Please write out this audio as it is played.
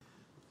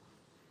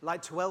I'd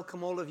like to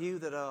welcome all of you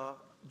that are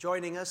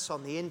joining us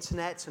on the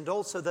internet, and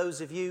also those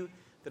of you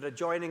that are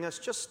joining us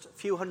just a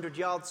few hundred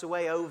yards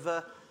away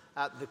over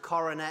at the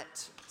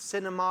Coronet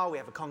Cinema. We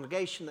have a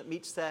congregation that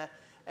meets there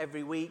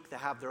every week. They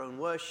have their own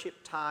worship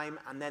time,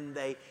 and then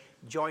they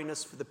join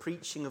us for the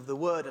preaching of the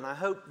Word. And I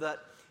hope that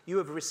you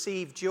have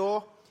received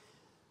your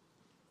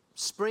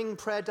spring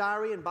prayer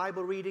diary and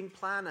Bible reading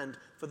plan. And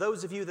for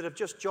those of you that have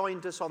just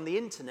joined us on the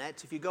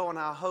internet, if you go on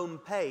our home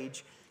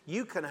page,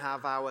 you can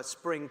have our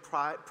spring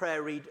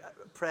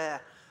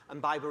prayer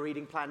and Bible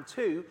reading plan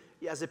too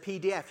as a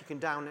PDF. You can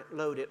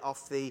download it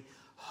off the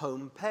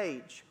home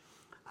page.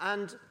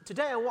 And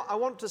today I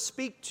want to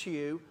speak to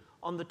you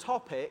on the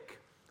topic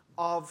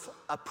of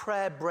a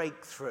prayer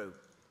breakthrough.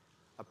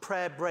 A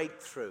prayer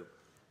breakthrough.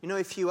 You know,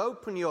 if you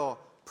open your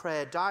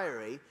prayer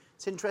diary,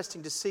 it's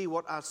interesting to see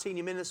what our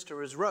senior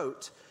minister has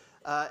wrote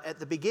at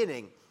the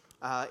beginning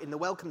in the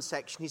welcome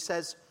section. He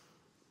says,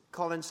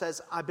 Colin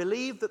says, I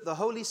believe that the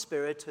Holy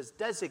Spirit has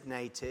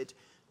designated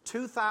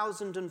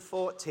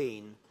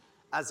 2014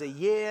 as a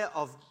year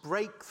of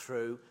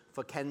breakthrough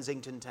for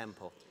Kensington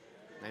Temple.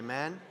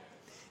 Amen.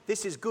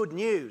 This is good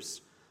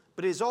news,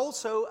 but it is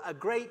also a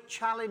great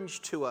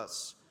challenge to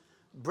us.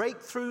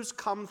 Breakthroughs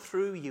come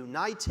through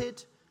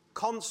united,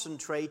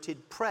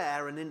 concentrated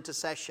prayer and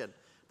intercession.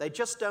 They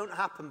just don't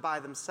happen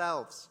by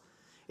themselves.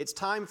 It's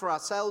time for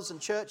ourselves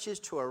and churches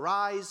to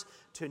arise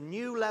to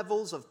new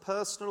levels of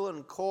personal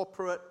and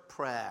corporate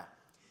prayer.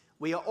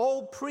 We are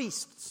all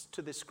priests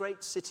to this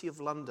great city of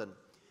London.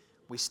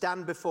 We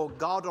stand before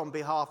God on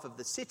behalf of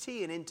the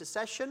city in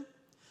intercession,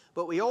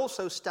 but we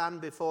also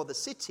stand before the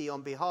city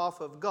on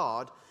behalf of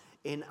God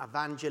in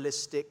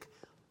evangelistic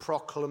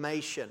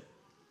proclamation.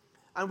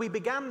 And we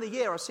began the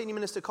year, our senior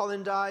minister Colin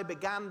and I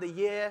began the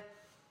year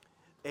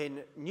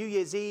in New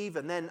Year's Eve,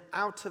 and then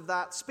out of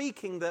that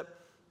speaking that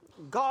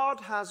God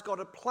has got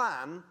a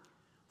plan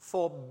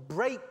for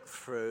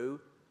breakthrough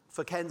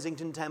for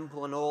Kensington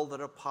Temple and all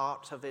that are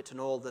part of it and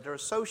all that are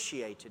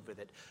associated with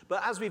it.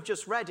 But as we've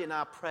just read in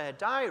our prayer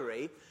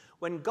diary,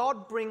 when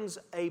God brings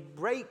a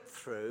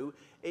breakthrough,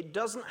 it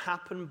doesn't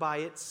happen by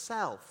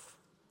itself.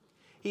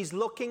 He's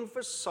looking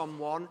for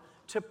someone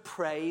to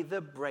pray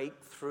the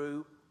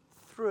breakthrough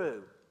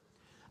through.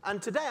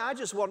 And today I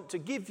just want to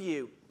give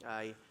you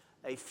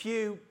a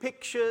few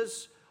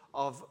pictures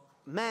of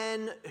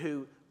men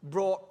who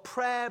brought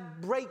prayer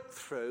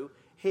breakthrough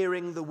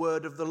hearing the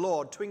word of the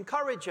Lord to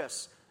encourage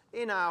us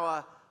in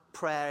our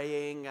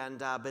praying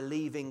and our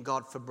believing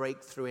God for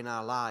breakthrough in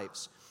our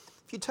lives.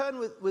 If you turn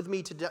with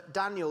me to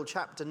Daniel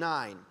chapter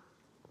 9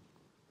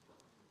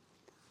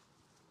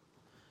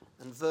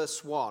 and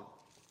verse 1.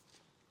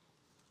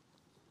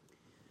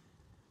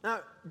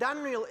 Now,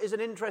 Daniel is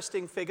an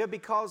interesting figure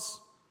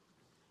because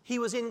he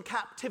was in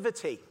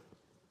captivity.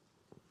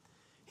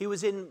 He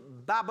was in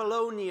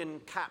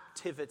Babylonian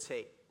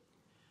captivity.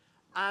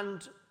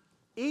 And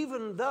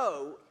even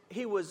though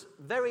he was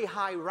very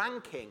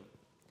high-ranking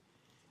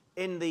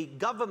in the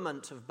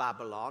government of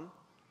Babylon,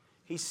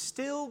 he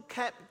still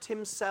kept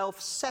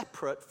himself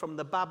separate from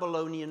the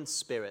Babylonian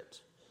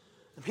spirit.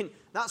 I mean,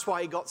 that's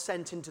why he got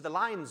sent into the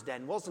lion's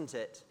den, wasn't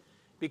it?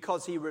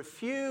 Because he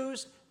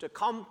refused to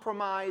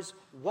compromise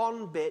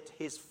one bit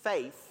his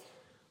faith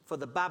for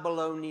the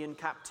Babylonian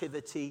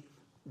captivity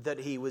that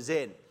he was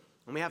in.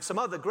 And we have some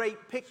other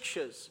great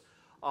pictures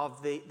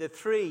of the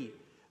three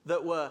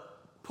that were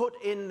put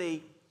in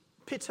the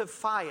pit of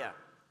fire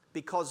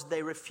because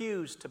they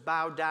refused to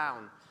bow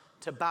down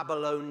to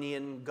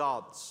Babylonian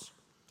gods.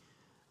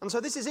 And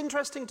so this is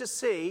interesting to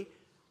see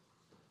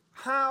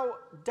how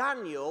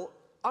Daniel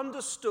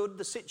understood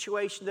the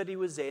situation that he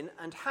was in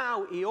and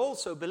how he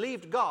also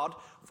believed God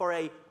for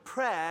a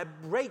prayer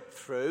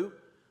breakthrough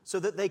so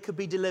that they could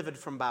be delivered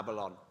from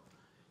Babylon.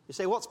 You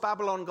say, what's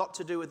Babylon got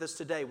to do with us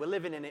today? We're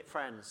living in it,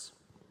 friends.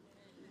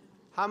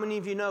 How many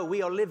of you know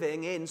we are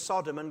living in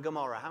Sodom and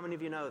Gomorrah? How many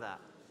of you know that?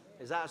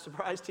 Is that a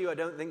surprise to you? I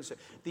don't think so.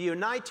 The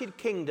United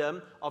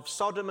Kingdom of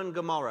Sodom and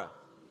Gomorrah.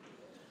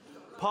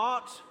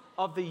 Part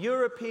of the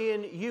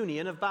European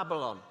Union of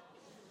Babylon.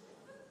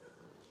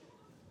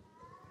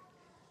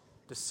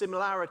 The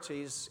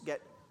similarities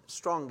get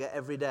stronger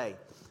every day.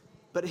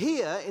 But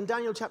here in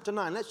Daniel chapter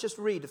 9, let's just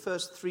read the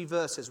first 3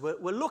 verses. We're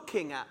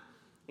looking at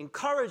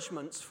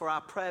encouragements for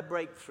our prayer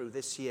breakthrough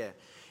this year.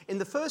 In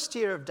the first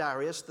year of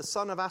Darius, the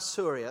son of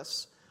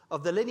Ahasuerus,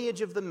 of the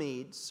lineage of the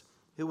Medes,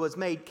 who was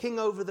made king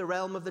over the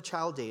realm of the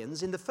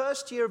Chaldeans, in the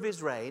first year of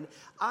his reign,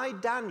 I,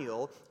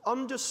 Daniel,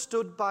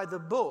 understood by the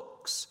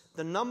books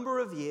the number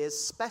of years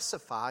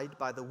specified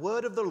by the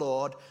word of the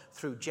Lord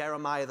through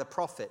Jeremiah the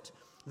prophet,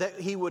 that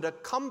he would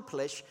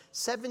accomplish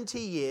 70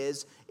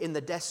 years in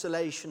the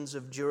desolations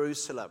of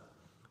Jerusalem.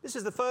 This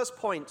is the first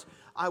point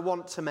I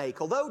want to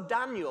make. Although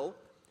Daniel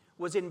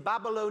was in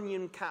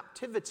Babylonian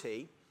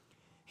captivity,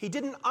 he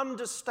didn't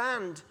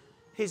understand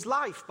his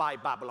life by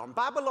Babylon.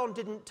 Babylon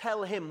didn't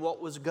tell him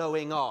what was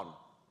going on.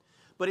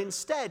 But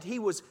instead, he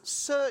was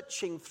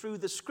searching through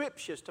the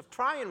scriptures to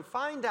try and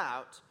find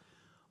out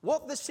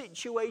what the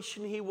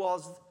situation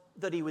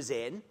that he was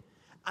in,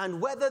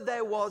 and whether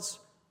there was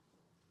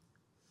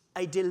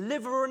a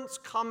deliverance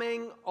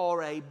coming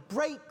or a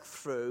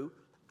breakthrough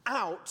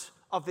out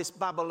of this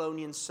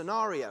Babylonian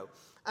scenario.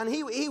 And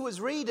he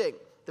was reading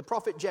the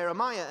prophet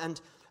Jeremiah,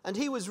 and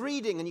he was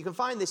reading, and you can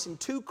find this in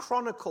 2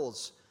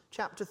 Chronicles,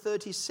 chapter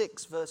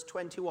 36, verse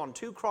 21.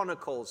 2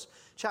 Chronicles,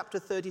 chapter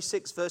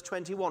 36, verse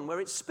 21, where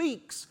it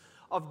speaks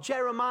of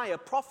Jeremiah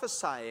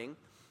prophesying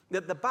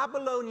that the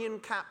Babylonian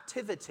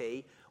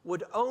captivity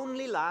would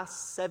only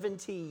last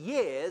 70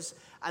 years,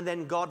 and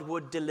then God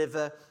would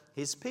deliver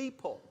his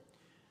people.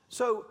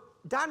 So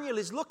Daniel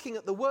is looking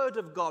at the word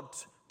of God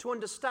to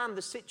understand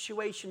the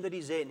situation that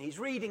he's in. He's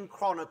reading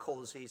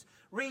Chronicles, he's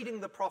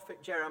reading the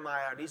prophet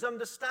Jeremiah, and he's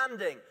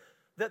understanding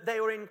that they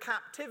were in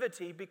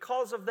captivity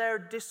because of their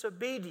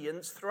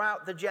disobedience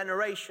throughout the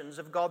generations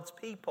of God's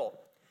people.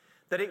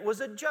 That it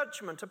was a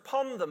judgment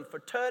upon them for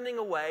turning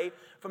away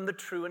from the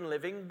true and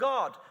living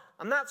God.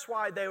 And that's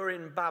why they were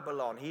in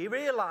Babylon. He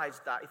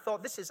realized that. He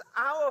thought, this is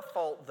our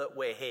fault that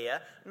we're here,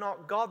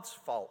 not God's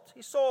fault.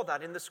 He saw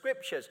that in the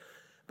scriptures.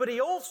 But he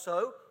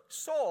also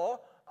saw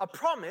a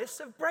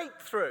promise of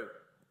breakthrough.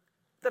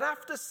 That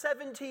after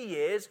 70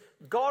 years,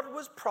 God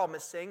was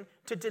promising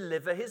to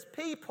deliver his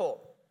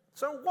people.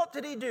 So what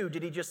did he do?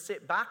 Did he just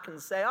sit back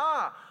and say,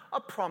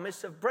 a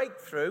promise of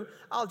breakthrough.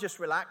 I'll just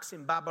relax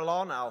in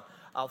Babylon.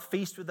 I'll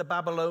feast with the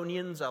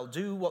Babylonians. I'll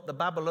do what the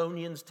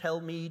Babylonians tell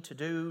me to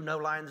do. No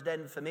lion's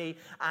den for me.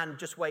 And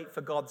just wait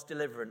for God's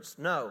deliverance.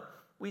 No.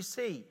 We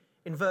see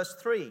in verse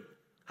 3,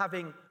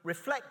 having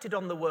reflected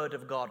on the word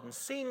of God and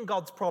seen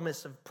God's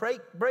promise of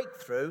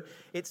breakthrough,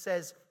 it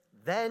says,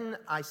 then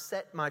I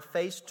set my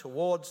face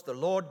towards the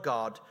Lord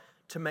God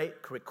to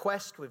make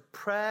request with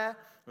prayer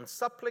and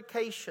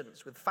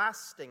supplications, with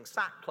fasting,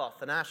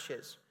 sackcloth, and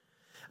ashes.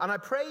 And I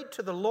prayed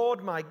to the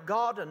Lord my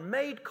God and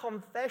made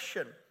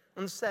confession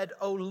and said,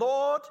 O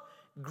Lord,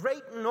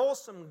 great and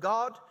awesome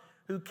God,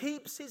 who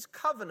keeps his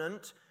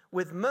covenant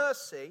with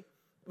mercy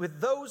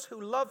with those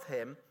who love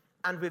him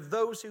and with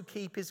those who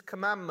keep his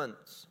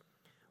commandments.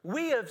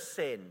 We have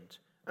sinned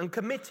and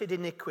committed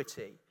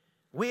iniquity.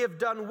 We have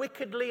done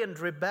wickedly and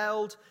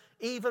rebelled,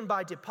 even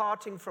by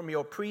departing from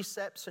your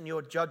precepts and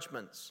your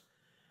judgments.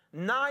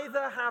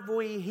 Neither have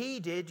we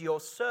heeded your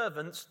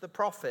servants, the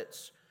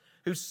prophets,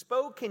 who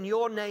spoke in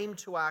your name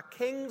to our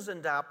kings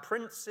and our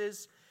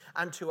princes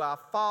and to our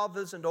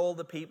fathers and all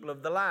the people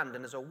of the land.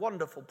 And there's a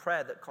wonderful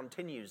prayer that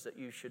continues that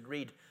you should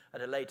read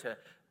at a later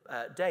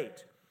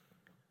date.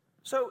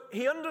 So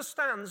he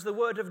understands the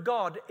word of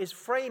God is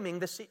framing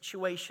the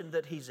situation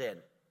that he's in.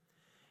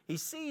 He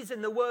sees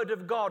in the word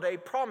of God a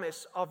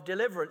promise of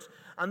deliverance.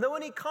 And then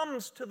when he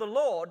comes to the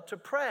Lord to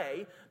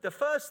pray, the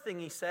first thing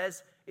he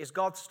says is,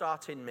 God,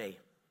 start in me.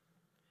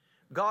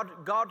 God,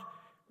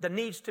 there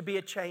needs to be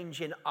a change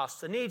in us.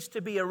 There needs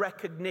to be a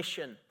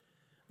recognition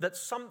that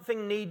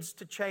something needs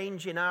to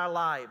change in our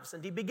lives.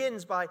 And he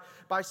begins by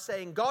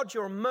saying, God,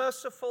 you're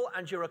merciful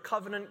and you're a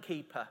covenant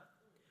keeper.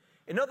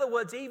 In other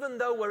words, even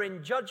though we're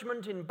in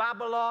judgment in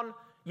Babylon,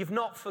 you've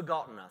not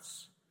forgotten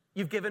us.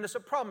 You've given us a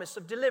promise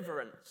of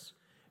deliverance.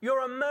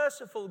 You're a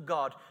merciful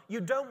God. You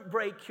don't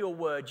break your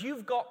word.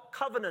 You've got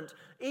covenant.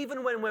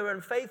 Even when we're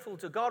unfaithful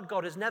to God,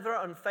 God is never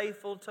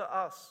unfaithful to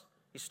us.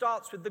 He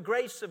starts with the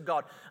grace of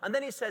God. And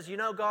then he says, you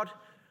know, God,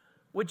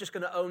 we're just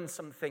going to own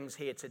some things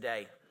here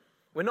today.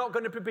 We're not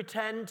going to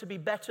pretend to be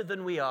better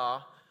than we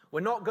are. We're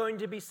not going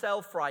to be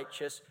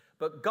self-righteous.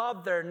 But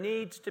God, there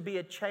needs to be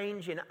a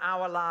change in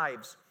our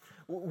lives.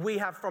 We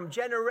have from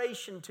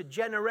generation to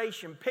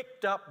generation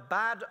picked up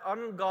bad,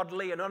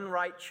 ungodly, and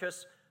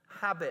unrighteous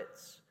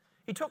habits.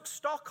 He took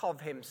stock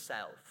of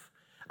himself,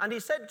 and he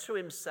said to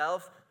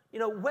himself, you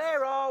know,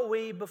 where are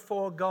we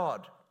before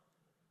God?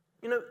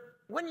 You know,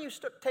 when you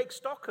take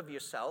stock of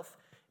yourself,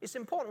 it's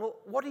important, well,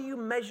 what are you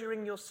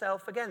measuring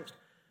yourself against?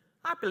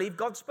 I believe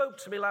God spoke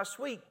to me last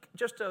week,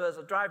 just as I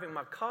was driving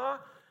my car,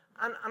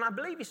 and I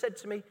believe he said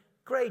to me,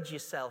 grade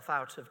yourself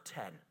out of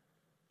 10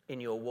 in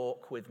your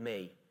walk with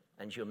me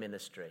and your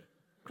ministry.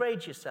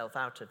 Grade yourself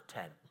out of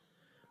 10.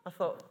 I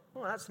thought,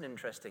 well, that's an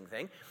interesting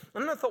thing.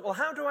 And then I thought, well,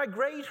 how do I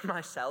grade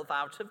myself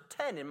out of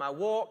 10 in my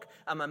walk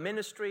and my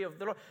ministry of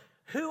the Lord?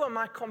 Who am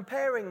I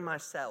comparing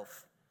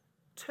myself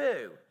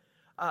to?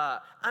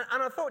 And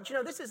I thought, you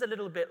know, this is a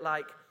little bit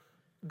like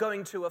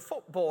going to a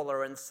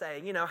footballer and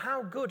saying, you know,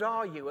 how good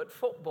are you at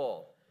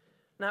football?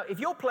 Now,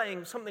 if you're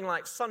playing something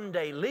like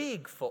Sunday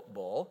League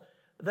football,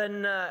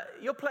 then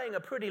you're playing a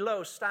pretty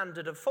low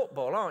standard of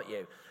football, aren't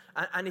you?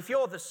 And if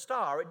you're the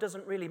star, it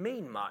doesn't really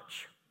mean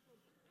much.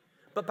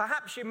 But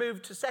perhaps you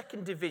move to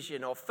second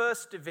division or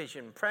first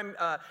division,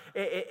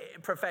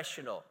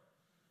 professional.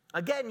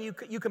 Again,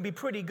 you can be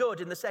pretty good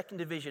in the second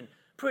division,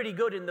 pretty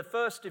good in the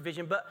first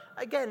division. But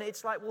again,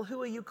 it's like, well,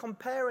 who are you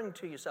comparing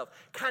to yourself?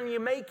 Can you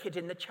make it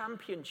in the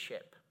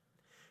championship?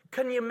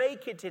 Can you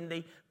make it in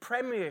the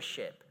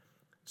premiership?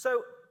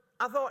 So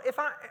I thought,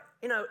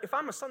 if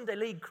I'm a Sunday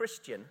League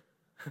Christian,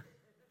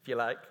 if you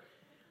like,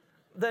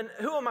 then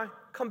who am I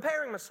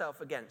comparing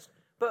myself against?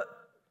 But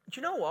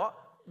do you know what?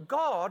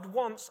 God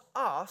wants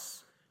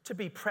us to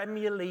be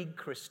Premier League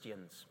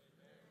Christians.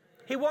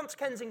 He wants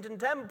Kensington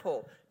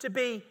Temple to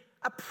be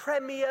a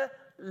Premier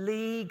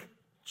league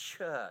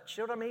church.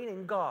 You know what I mean?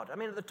 In God. I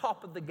mean, at the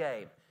top of the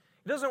game.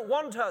 He doesn't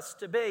want us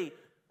to be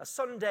a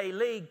Sunday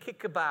league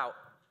kickabout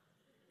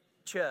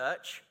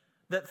church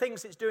that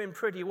thinks it's doing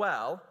pretty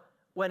well,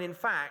 when in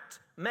fact,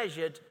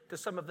 measured to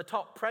some of the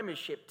top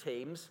Premiership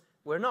teams,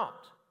 we're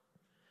not.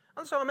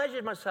 And so I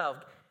measured myself.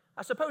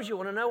 I suppose you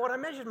want to know what I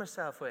measured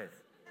myself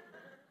with.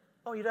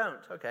 Oh, you don't?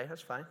 Okay,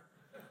 that's fine.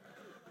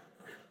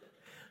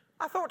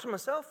 I thought to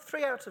myself,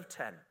 3 out of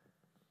 10.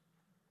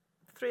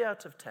 3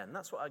 out of 10,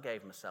 that's what I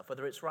gave myself,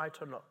 whether it's right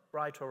or not,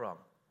 right or wrong.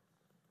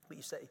 What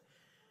you say.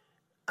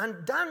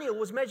 And Daniel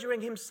was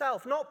measuring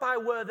himself, not by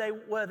where they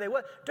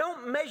were.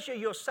 Don't measure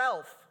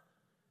yourself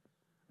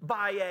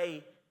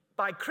by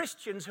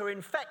Christians who are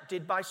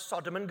infected by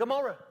Sodom and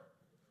Gomorrah.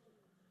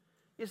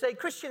 You say,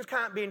 Christians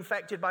can't be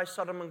infected by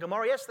Sodom and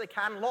Gomorrah. Yes, they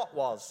can. Lot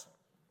was.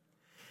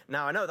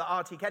 Now, I know that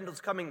R.T.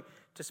 Kendall's coming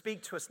to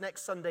speak to us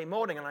next Sunday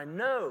morning, and I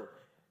know,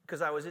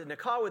 because I was in a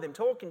car with him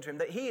talking to him,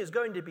 that he is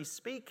going to be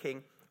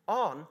speaking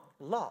on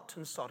Lot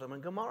and Sodom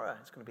and Gomorrah.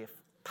 It's going to be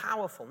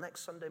powerful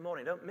next Sunday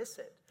morning. Don't miss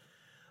it.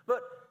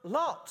 But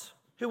Lot,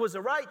 who was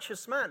a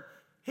righteous man,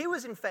 he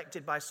was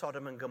infected by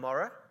Sodom and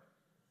Gomorrah.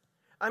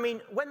 I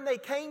mean, when they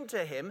came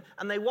to him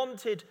and they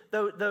wanted,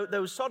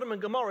 those Sodom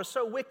and Gomorrah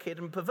so wicked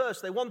and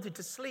perverse, they wanted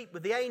to sleep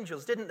with the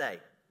angels, didn't they?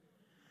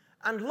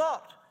 And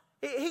Lot,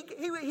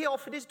 he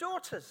offered his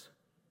daughters.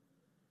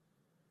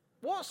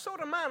 What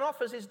sort of man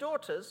offers his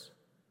daughters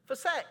for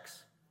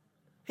sex?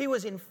 He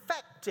was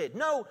infected.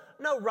 No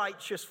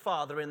righteous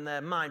father in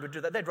their mind would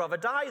do that. They'd rather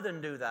die than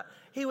do that.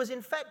 He was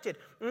infected.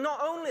 Not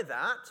only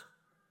that,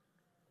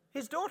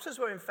 his daughters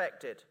were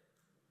infected.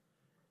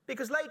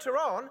 Because later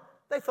on,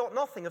 they thought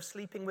nothing of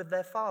sleeping with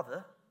their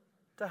father.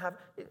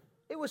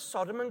 It was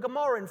Sodom and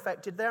Gomorrah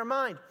infected their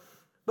mind.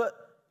 But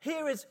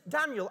here is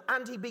Daniel,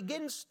 and he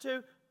begins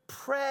to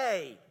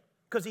pray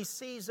because he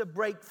sees a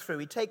breakthrough.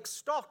 He takes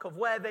stock of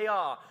where they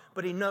are,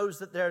 but he knows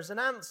that there's an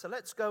answer.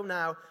 Let's go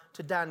now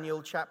to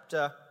Daniel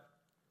chapter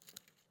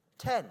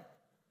 10.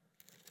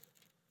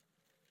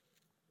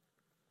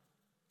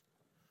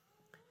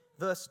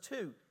 Verse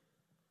 2.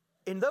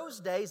 In those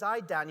days, I,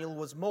 Daniel,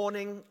 was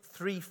mourning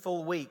 3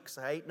 full weeks.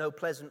 I ate no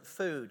pleasant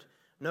food.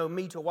 No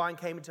meat or wine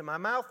came into my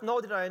mouth,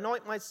 nor did I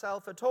anoint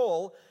myself at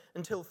all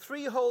until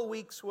 3 whole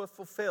weeks were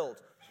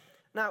fulfilled.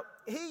 Now,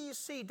 here you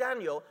see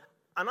Daniel,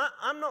 and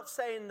I'm not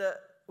saying that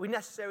we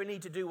necessarily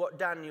need to do what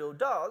Daniel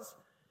does,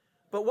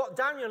 but what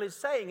Daniel is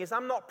saying is,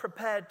 I'm not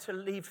prepared to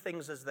leave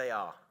things as they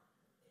are.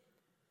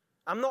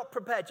 I'm not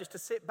prepared just to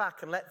sit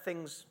back and let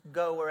things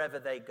go wherever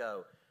they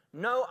go.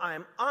 No, I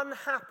am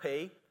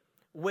unhappy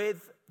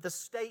with the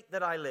state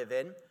that I live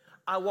in.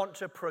 I want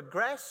to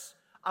progress.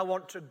 I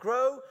want to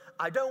grow.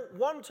 I don't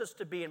want us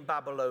to be in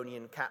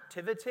Babylonian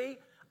captivity.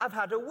 I've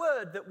had a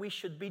word that we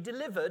should be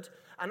delivered,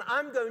 and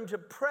I'm going to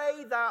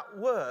pray that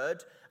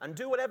word and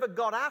do whatever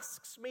God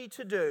asks me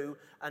to do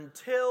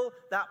until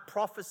that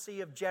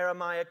prophecy of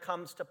Jeremiah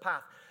comes to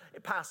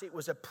pass. It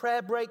was a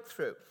prayer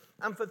breakthrough.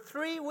 And for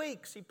 3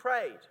 weeks he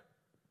prayed.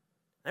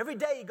 Every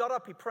day he got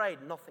up, he prayed,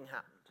 and nothing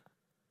happened.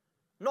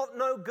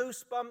 No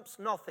goosebumps,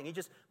 nothing. He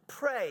just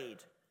prayed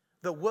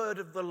the word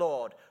of the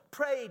Lord.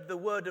 Prayed the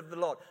word of the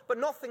Lord. But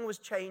nothing was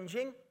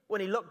changing.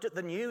 When he looked at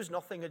the news,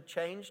 nothing had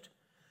changed.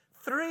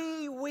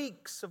 3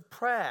 weeks of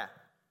prayer.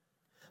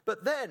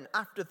 But then,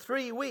 after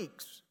 3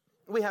 weeks,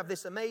 we have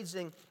this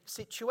amazing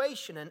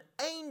situation. An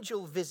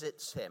angel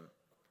visits him.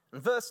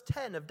 In verse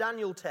 10 of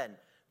Daniel 10,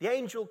 the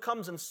angel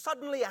comes, and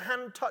suddenly a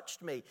hand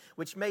touched me,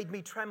 which made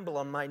me tremble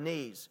on my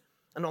knees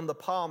and on the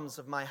palms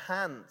of my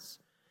hands.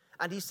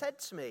 And he said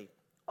to me,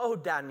 "O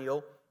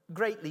Daniel,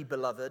 greatly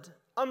beloved,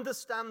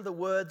 understand the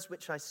words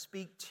which I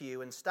speak to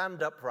you and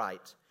stand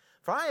upright,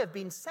 for I have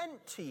been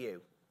sent to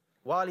you."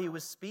 While he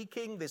was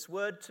speaking this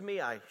word to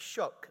me, I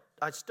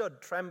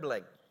stood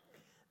trembling.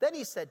 Then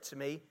he said to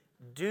me,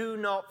 "Do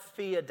not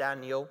fear,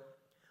 Daniel,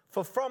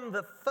 for from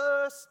the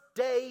first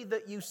day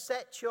that you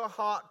set your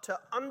heart to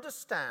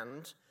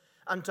understand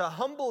and to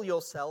humble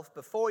yourself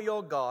before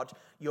your God,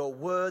 your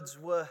words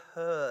were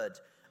heard,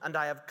 and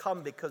I have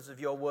come because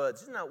of your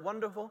words." Isn't that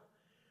wonderful?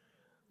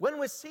 When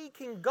we're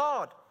seeking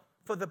God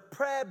for the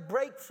prayer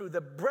breakthrough,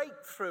 the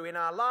breakthrough in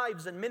our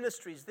lives and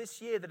ministries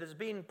this year that has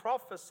been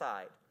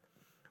prophesied,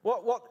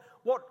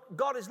 what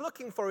God is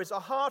looking for is a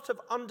heart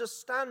of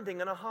understanding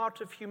and a heart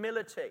of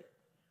humility.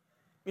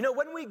 You know,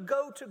 when we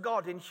go to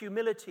God in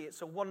humility,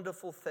 it's a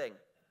wonderful thing.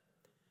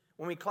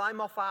 When we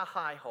climb off our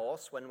high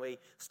horse, when we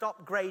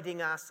stop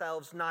grading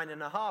ourselves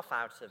 9.5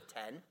 out of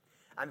 10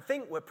 and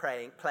think we're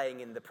playing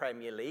in the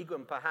Premier League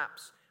when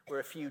perhaps we're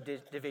a few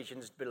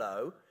divisions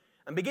below,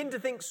 and begin to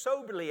think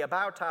soberly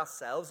about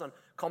ourselves and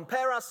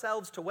compare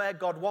ourselves to where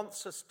God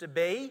wants us to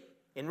be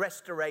in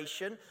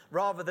restoration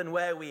rather than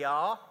where we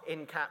are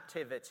in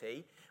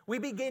captivity, we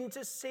begin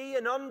to see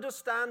and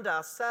understand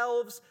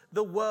ourselves,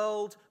 the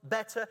world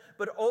better,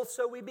 but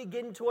also we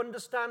begin to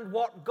understand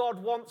what God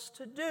wants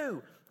to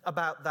do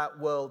about that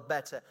world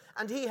better.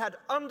 And he had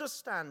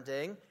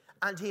understanding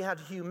and he had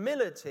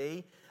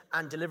humility,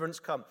 and deliverance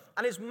come.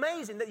 And it's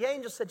amazing that the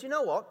angel said, "You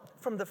know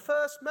what? From the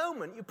first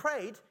moment you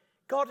prayed,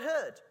 God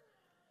heard."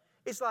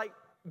 It's like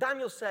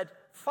Daniel said,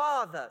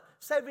 Father,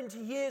 70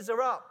 years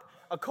are up.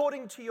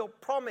 According to your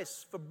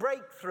promise for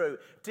breakthrough,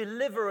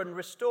 deliver and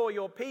restore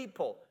your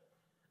people.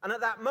 And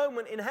at that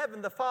moment in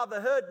heaven, the Father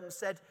heard and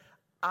said,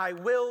 I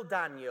will,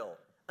 Daniel.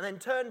 And then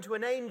turned to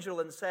an angel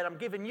and said, I'm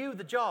giving you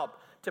the job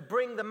to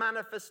bring the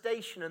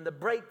manifestation and the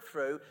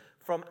breakthrough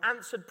from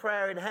answered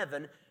prayer in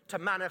heaven to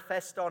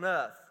manifest on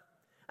earth.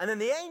 And then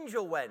the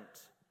angel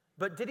went.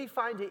 But did he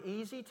find it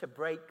easy to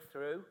break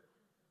through?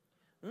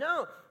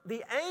 No,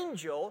 the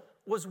angel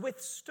was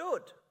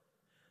withstood.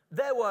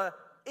 There were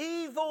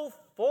evil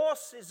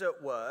forces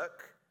at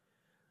work.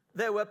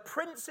 There were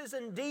princes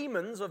and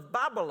demons of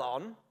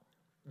Babylon,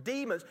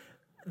 demons,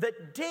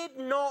 that did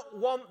not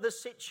want the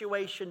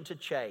situation to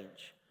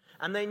change.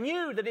 And they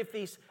knew that if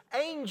this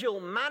angel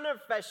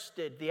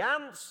manifested the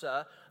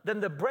answer, then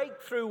the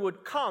breakthrough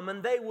would come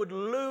and they would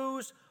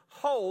lose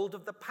hold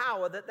of the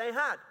power that they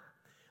had.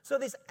 So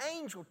this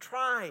angel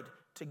tried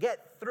to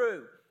get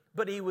through,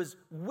 but he was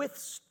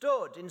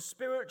withstood in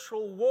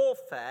spiritual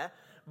warfare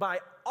by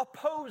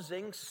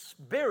opposing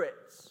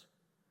spirits.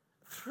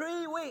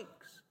 3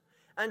 weeks,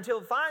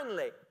 until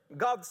finally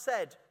God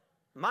said,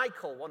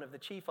 Michael, one of the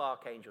chief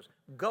archangels,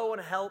 go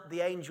and help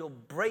the angel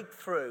break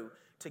through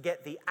to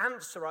get the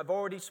answer I've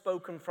already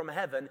spoken from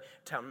heaven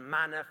to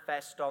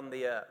manifest on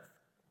the earth.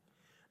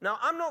 Now,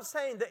 I'm not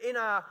saying that in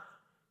our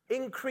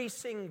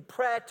increasing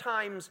prayer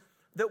times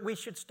that we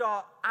should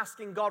start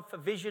asking God for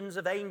visions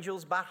of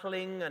angels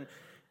battling, and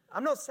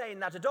I'm not saying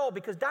that at all,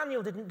 because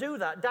Daniel didn't do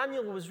that.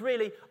 Daniel was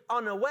really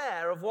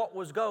unaware of what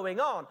was going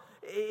on.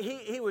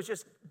 He was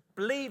just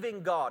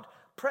believing God,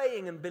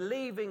 praying and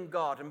believing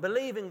God, and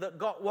believing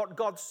that what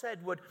God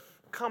said would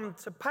come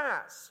to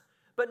pass.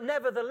 But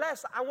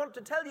nevertheless, I want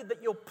to tell you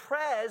that your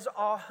prayers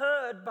are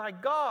heard by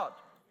God.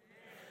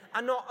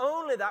 And not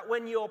only that,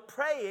 when you're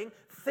praying,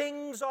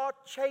 things are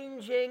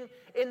changing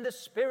in the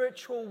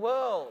spiritual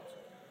world.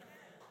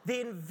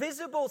 The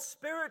invisible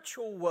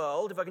spiritual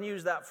world, if I can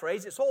use that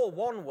phrase, it's all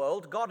one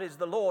world. God is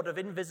the Lord of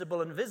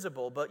invisible and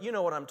visible, but you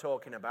know what I'm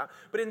talking about.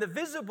 But in the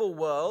visible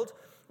world,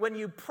 when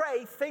you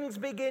pray, things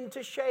begin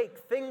to shake,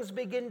 things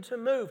begin to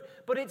move,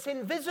 but it's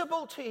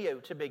invisible to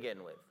you to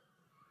begin with.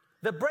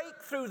 The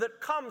breakthrough that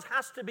comes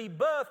has to be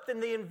birthed in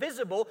the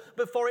invisible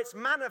before it's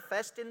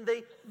manifest in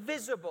the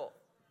visible.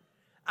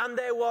 And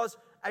there was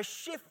a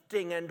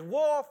shifting and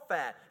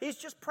warfare. He's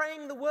just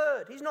praying the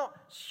word. He's not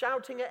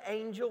shouting at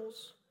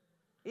angels.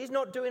 He's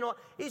not doing all.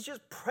 He's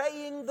just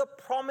praying the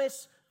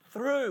promise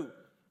through.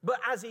 But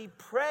as he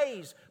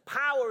prays,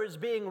 power is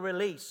being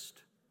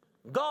released.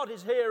 God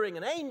is hearing,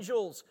 and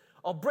angels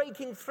are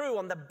breaking through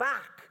on the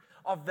back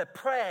of the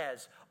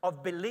prayers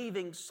of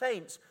believing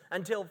saints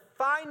until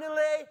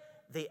finally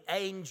the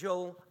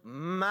angel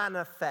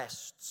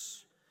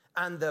manifests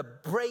and the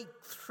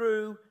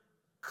breakthrough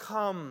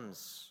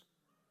comes.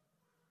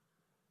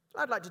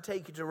 I'd like to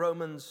take you to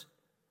Romans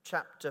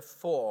chapter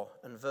 4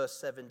 and verse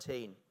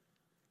 17.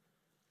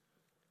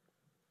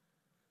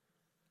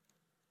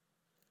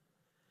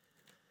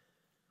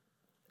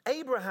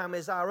 Abraham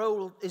is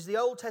the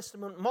Old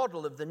Testament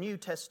model of the New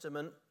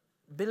Testament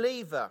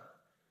believer.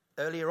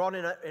 Earlier on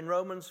in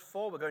Romans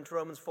 4, we're going to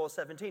Romans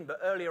 4:17, but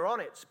earlier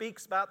on it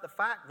speaks about the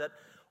fact that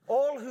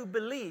all who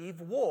believe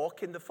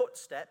walk in the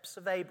footsteps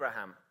of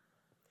Abraham.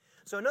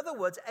 So in other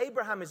words,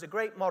 Abraham is a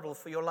great model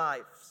for your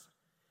lives.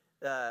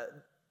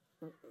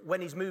 When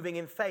he's moving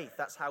in faith,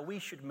 that's how we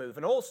should move.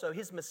 And also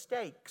his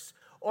mistakes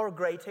are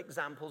great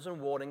examples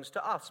and warnings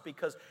to us,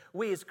 because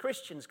we as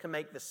Christians can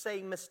make the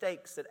same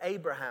mistakes that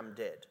Abraham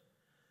did.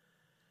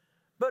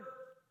 But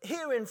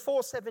here in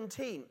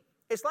 4:17,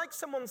 it's like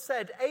someone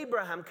said,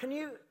 Abraham,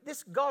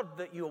 this God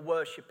that you're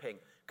worshiping,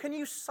 can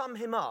you sum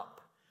him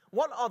up?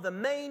 What are the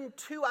main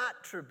 2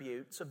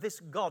 attributes of this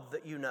God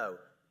that you know?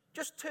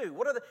 Just 2.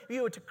 If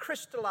you were to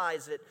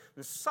crystallize it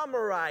and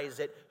summarize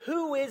it,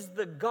 who is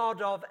the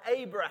God of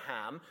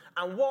Abraham,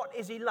 and what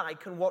is he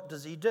like, and what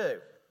does he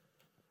do?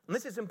 And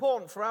this is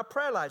important for our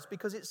prayer lives,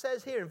 because it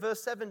says here in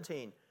verse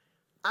 17,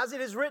 as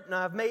it is written,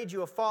 I have made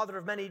you a father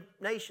of many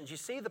nations. You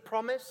see the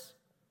promise,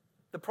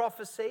 the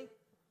prophecy.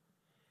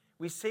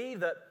 We see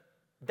that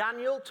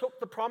Daniel took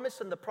the promise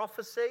and the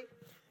prophecy.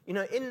 You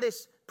know, in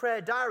this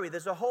prayer diary,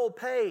 there's a whole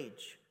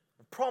page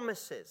of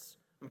promises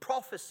and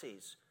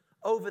prophecies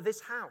over this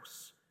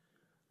house,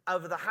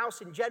 over the house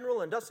in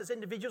general, and us as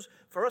individuals,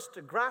 for us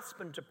to grasp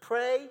and to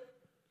pray.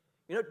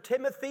 You know,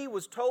 Timothy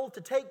was told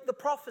to take the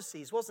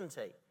prophecies, wasn't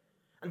he?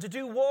 And to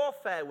do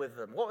warfare with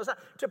them. What was that?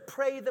 To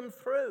pray them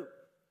through.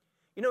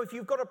 You know, if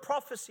you've got a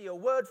prophecy, a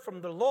word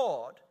from the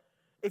Lord,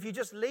 if you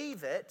just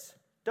leave it,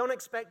 don't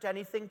expect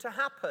anything to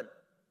happen.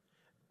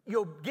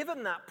 You're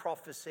given that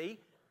prophecy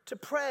to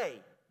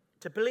pray,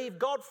 to believe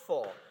God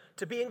for,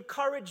 to be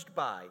encouraged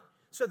by,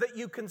 so that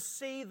you can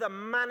see the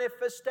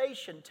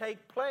manifestation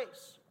take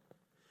place.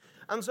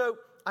 And so,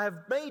 I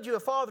have made you a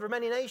father of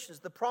many nations,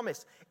 the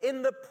promise,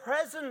 in the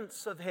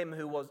presence of him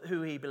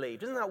who he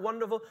believed. Isn't that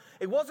wonderful?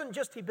 It wasn't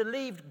just he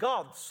believed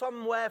God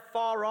somewhere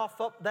far off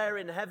up there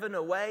in heaven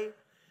away,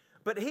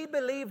 but he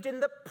believed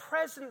in the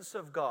presence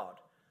of God.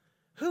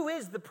 Who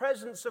is the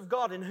presence of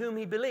God in whom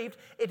he believed?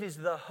 It is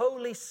the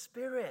Holy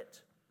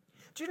Spirit.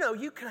 Do you know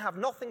you can have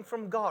nothing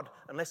from God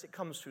unless it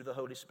comes through the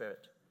Holy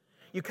Spirit?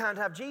 You can't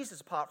have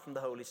Jesus apart from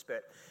the Holy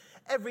Spirit.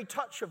 Every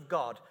touch of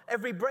God,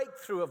 every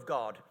breakthrough of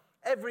God,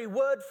 every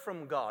word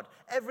from God,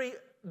 every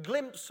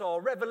glimpse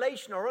or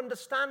revelation or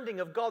understanding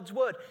of God's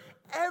word,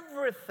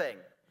 everything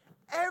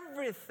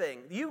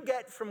you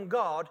get from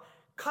God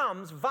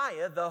comes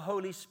via the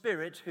Holy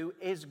Spirit who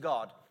is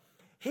God.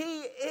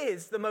 He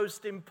is the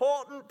most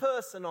important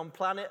person on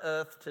planet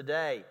Earth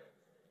today.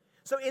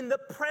 So in the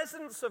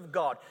presence of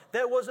God,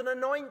 there was an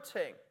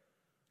anointing.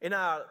 In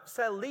our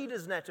Cell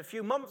Leaders Net a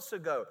few months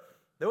ago,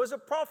 there was a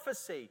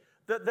prophecy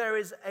that there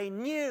is a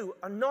new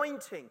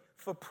anointing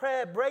for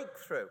prayer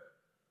breakthrough.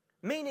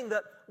 Meaning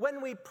that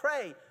when we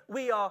pray,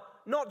 we are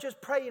not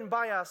just praying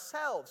by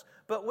ourselves,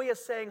 but we are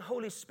saying,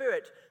 Holy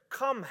Spirit,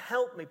 come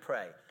help me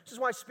pray. This is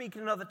why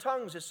speaking in other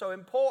tongues is so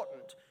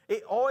important.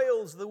 It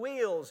oils the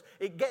wheels.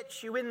 It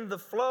gets you in the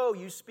flow.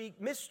 You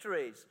speak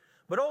mysteries.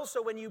 But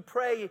also when you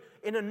pray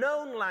in a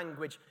known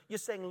language, you're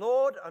saying,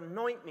 Lord,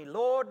 anoint me.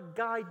 Lord,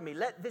 guide me.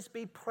 Let this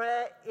be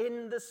prayer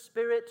in the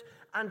Spirit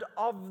and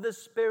of the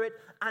Spirit.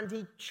 And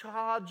he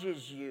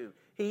charges you.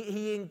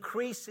 He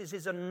increases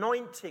his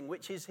anointing,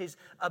 which is his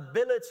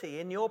ability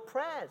in your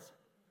prayers.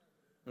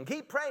 And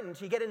keep praying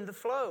until you get in the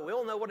flow. We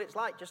all know what it's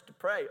like just to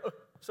pray.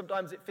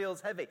 Sometimes it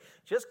feels heavy.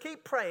 Just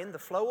keep praying. The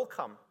flow will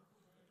come.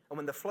 And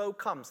when the flow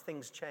comes,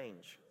 things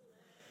change.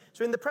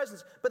 So in the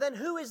presence, but then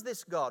who is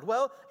this God?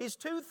 Well, he's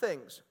two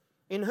things.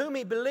 In whom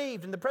he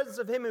believed, in the presence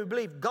of him who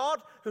believed.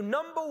 God, who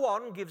number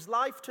one, gives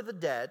life to the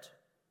dead.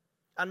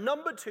 And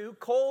number two,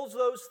 calls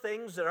those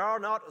things that are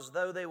not as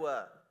though they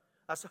were.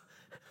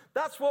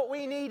 That's what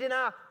we need in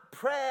our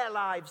prayer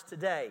lives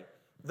today.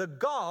 The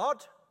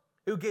God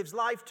who gives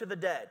life to the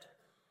dead.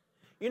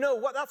 You know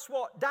what? That's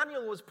what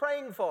Daniel was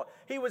praying for.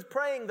 He was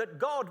praying that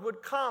God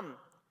would come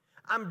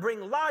and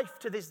bring life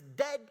to this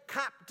dead,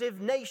 captive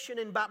nation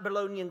in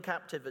Babylonian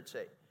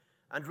captivity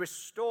and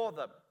restore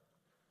them.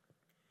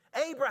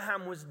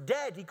 Abraham was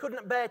dead. He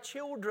couldn't bear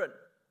children.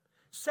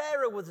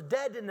 Sarah was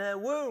dead in her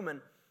womb.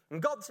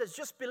 And God says,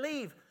 just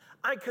believe.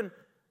 I can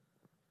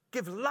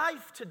give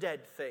life to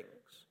dead things.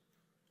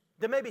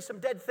 There may be some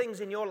dead things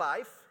in your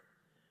life.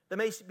 There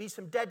may be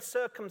some dead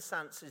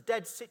circumstances,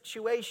 dead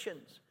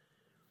situations,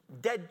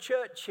 dead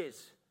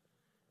churches,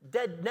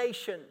 dead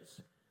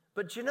nations.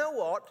 But you know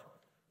what?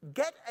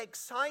 Get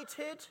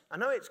excited. I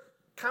know it's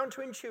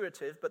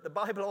counterintuitive, but the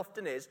Bible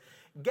often is.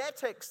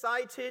 Get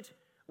excited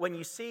when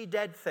you see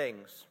dead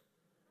things.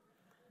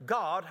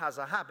 God has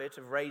a habit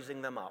of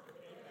raising them up.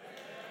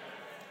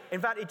 In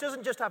fact, he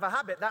doesn't just have a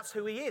habit, that's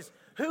who he is.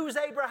 Who's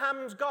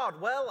Abraham's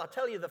God? Well, I'll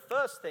tell you the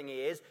first thing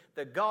he is,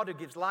 the God who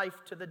gives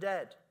life to the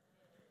dead.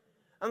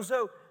 And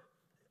so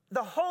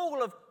the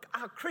whole of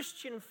our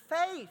Christian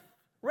faith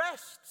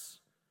rests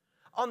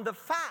on the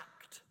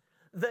fact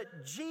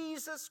that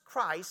Jesus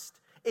Christ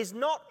is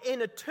not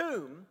in a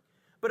tomb,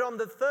 but on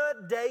the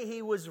third day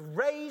he was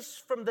raised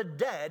from the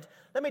dead.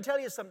 Let me tell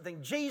you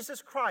something.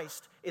 Jesus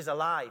Christ is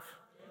alive.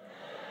 Amen.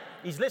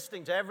 He's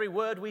listening to every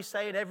word we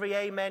say and every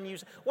amen you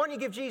say. Why don't you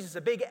give Jesus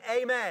a big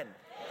amen?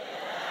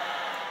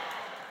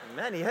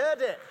 Amen. He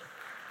heard it.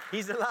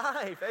 He's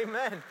alive.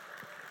 Amen.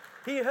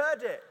 He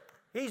heard it.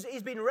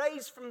 He's been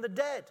raised from the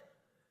dead.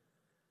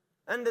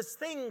 And there's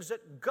things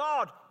that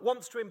God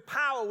wants to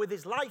empower with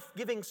his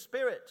life-giving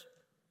spirit.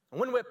 And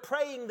when we're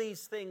praying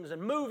these things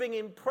and moving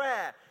in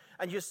prayer,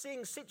 and you're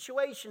seeing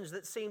situations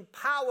that seem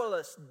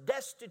powerless,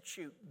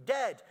 destitute,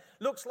 dead,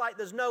 looks like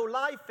there's no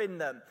life in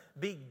them,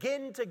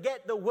 begin to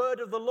get the word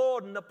of the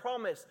Lord and the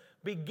promise.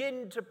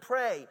 Begin to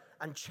pray,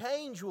 and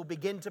change will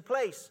begin to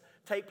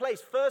take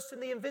place. First in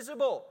the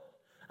invisible.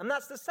 And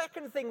that's the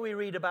second thing we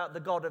read about the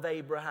God of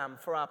Abraham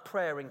for our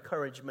prayer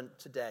encouragement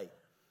today.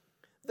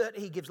 That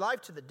he gives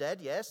life to the dead,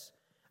 yes,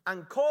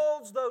 and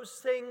calls those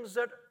things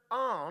that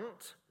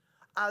aren't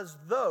as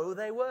though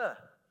they were.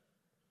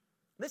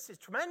 This is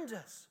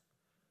tremendous.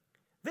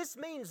 This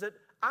means that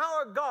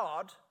our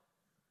God,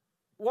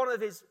 one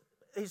of his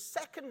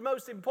second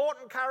most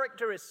important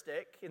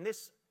characteristic in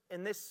this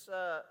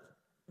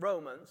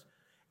Romans,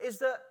 is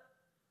that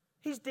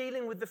he's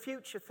dealing with the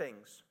future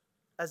things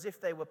as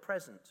if they were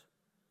present.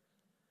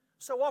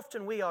 So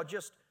often we are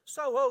just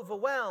so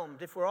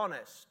overwhelmed, if we're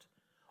honest,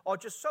 or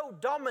just so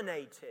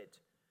dominated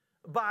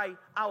by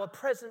our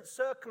present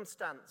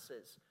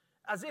circumstances,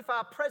 as if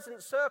our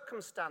present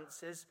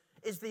circumstances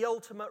is the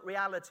ultimate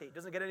reality. It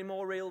doesn't get any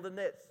more real than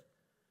this.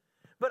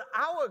 But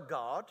our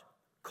God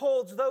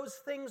calls those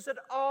things that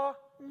are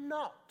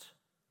not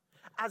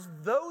as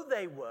though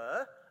they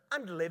were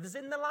and lives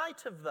in the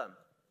light of them.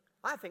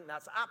 I think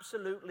that's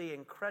absolutely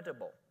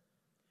incredible.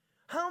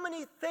 How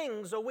many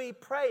things are we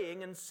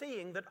praying and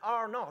seeing that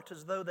are not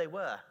as though they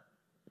were?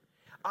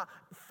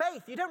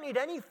 Faith, you don't need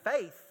any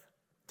faith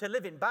to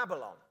live in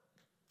Babylon.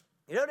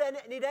 You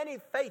don't need any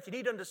faith. You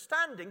need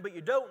understanding, but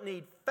you don't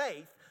need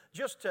faith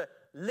just to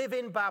live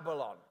in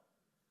Babylon.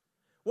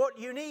 What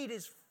you need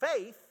is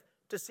faith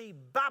to see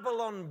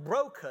Babylon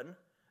broken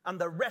and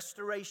the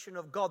restoration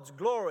of God's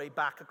glory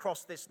back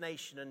across this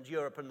nation and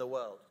Europe and the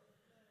world.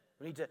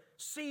 We need to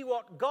see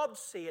what God's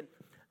seeing.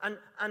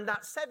 And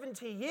that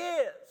 70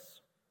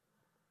 years,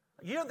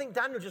 you don't think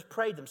Daniel just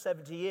prayed them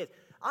 70 years.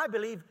 I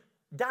believe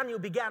Daniel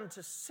began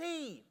to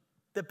see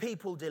the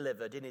people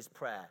delivered in his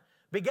prayer,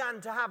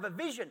 began to have a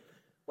vision.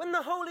 When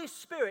the Holy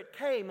Spirit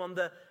came on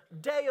the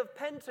day of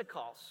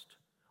Pentecost,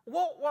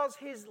 what was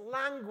his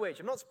language?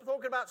 I'm not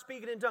talking about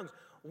speaking in tongues.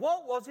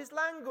 What was his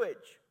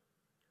language?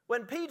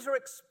 When Peter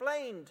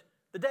explained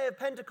the day of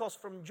Pentecost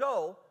from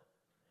Joel,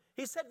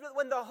 he said that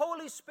when the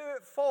Holy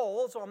Spirit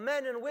falls on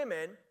men and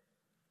women,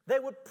 they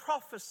would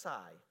prophesy.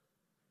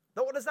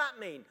 Now, what does that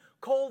mean?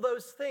 Call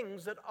those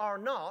things that are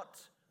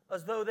not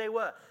as though they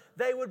were.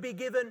 They would be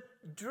given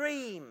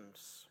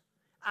dreams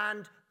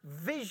and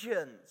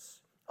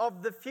visions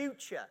of the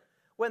future.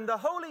 When the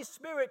Holy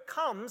Spirit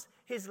comes,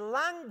 his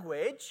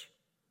language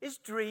is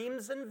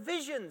dreams and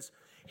visions.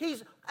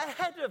 He's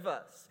ahead of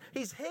us.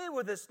 He's here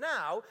with us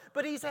now,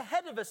 but he's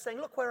ahead of us saying,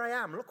 look where I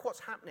am, look what's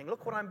happening,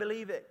 look what I'm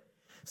believing.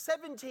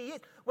 70 years,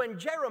 when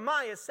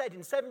Jeremiah said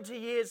in 70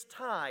 years'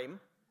 time,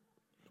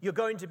 you're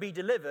going to be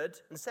delivered,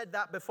 and said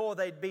that before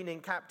they'd been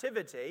in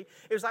captivity,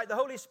 it was like the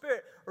Holy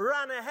Spirit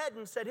ran ahead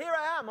and said, here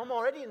I am, I'm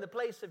already in the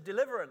place of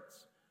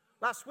deliverance.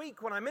 Last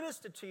week when I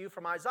ministered to you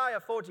from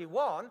Isaiah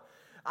 41,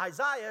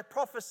 Isaiah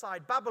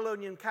prophesied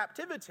Babylonian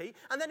captivity,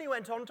 and then he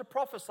went on to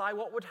prophesy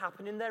what would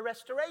happen in their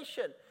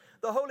restoration.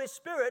 The Holy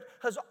Spirit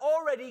has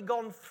already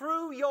gone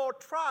through your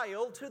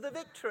trial to the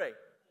victory.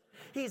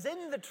 He's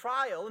in the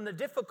trial and the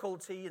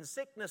difficulty and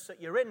sickness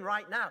that you're in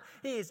right now.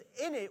 He is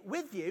in it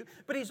with you,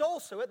 but he's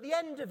also at the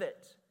end of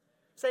it,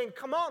 saying,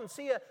 come on,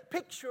 see a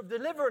picture of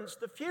deliverance,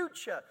 the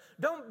future.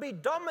 Don't be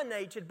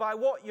dominated by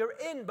what you're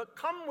in, but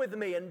come with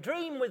me and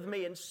dream with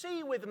me and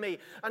see with me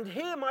and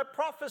hear my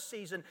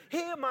prophecies and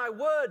hear my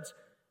words.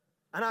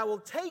 And I will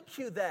take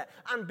you there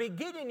and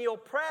begin in your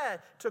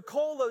prayer to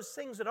call those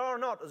things that are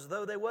not as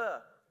though they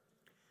were.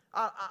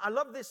 I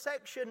love this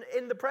section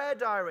in the prayer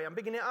diary. I'm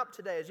picking it up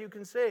today, as you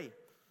can see.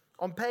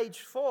 On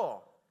page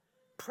 4,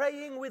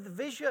 praying with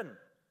vision,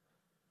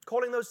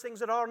 calling those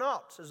things that are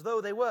not as though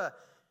they were.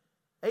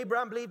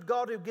 Abraham believed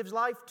God who gives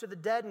life to the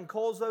dead and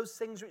calls those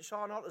things which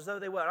are not as though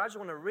they were. I just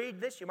want to read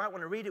this. You might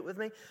want to read it with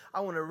me. I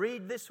want to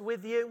read this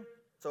with you.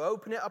 So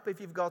open it up if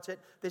you've got it.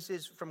 This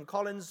is from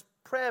Colin's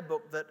prayer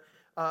book that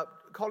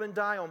Colin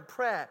Dye on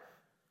prayer.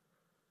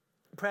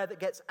 Prayer that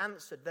gets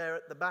answered there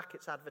at the back.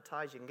 It's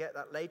advertised. You can get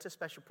that later.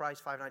 Special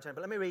price, $5.99. But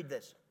let me read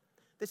this.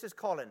 This is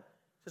Colin.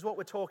 This is what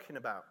we're talking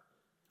about.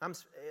 I'm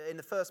in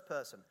the first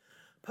person.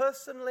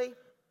 Personally,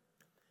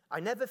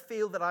 I never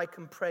feel that I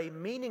can pray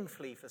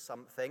meaningfully for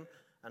something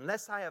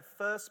unless I have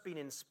first been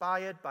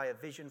inspired by a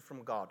vision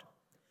from God.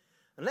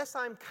 Unless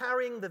I'm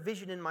carrying the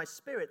vision in my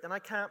spirit, then I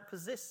can't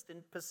persist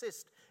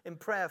in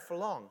prayer for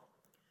long.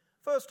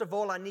 First of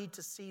all, I need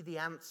to see the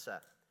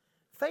answer.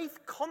 Faith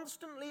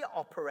constantly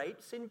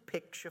operates in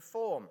picture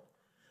form.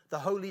 The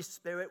Holy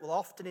Spirit will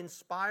often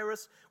inspire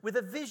us with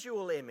a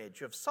visual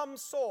image of some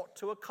sort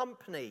to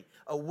accompany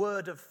a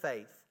word of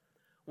faith.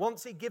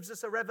 Once he gives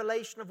us a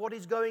revelation of what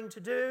he's going to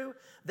do,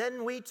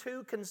 then we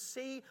too can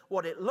see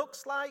what it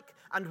looks like,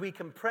 and we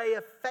can pray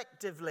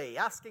effectively,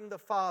 asking the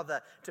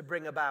Father to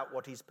bring about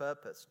what he's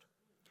purposed.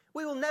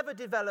 We will never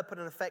develop an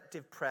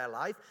effective prayer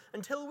life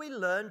until we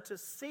learn to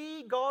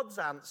see God's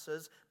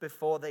answers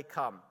before they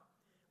come.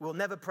 We'll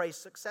never pray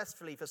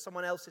successfully for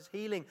someone else's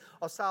healing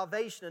or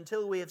salvation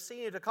until we have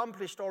seen it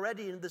accomplished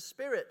already in the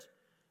Spirit.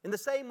 In the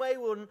same way,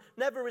 we'll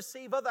never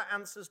receive other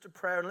answers to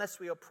prayer unless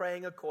we are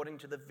praying according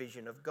to the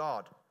vision of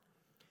God.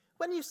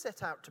 When you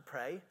set out to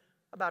pray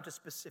about a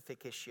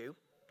specific issue,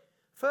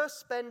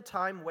 first spend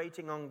time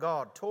waiting on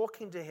God,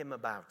 talking to him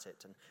about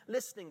it and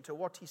listening to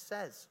what he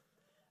says.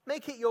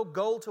 Make it your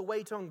goal to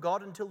wait on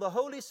God until the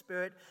Holy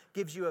Spirit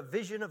gives you a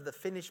vision of the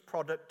finished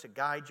product to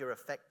guide your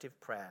effective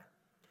prayer.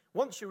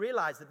 Once you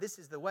realize that this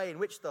is the way in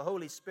which the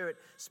Holy Spirit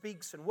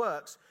speaks and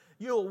works,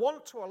 you'll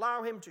want to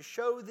allow him to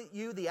show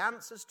you the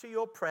answers to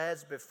your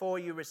prayers before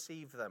you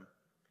receive them.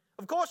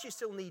 Of course, you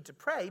still need to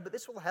pray, but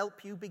this will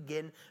help you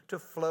begin to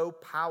flow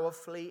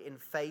powerfully in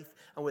faith,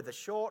 and with a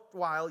short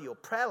while, your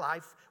prayer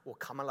life will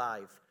come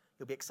alive.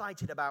 You'll be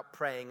excited about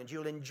praying, and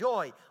you'll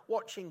enjoy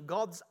watching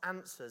God's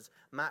answers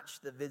match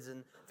the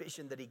vision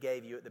that he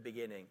gave you at the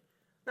beginning.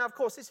 Now, of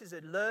course, this is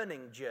a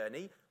learning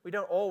journey. We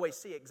don't always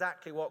see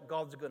exactly what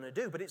God's going to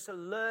do, but it's a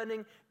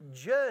learning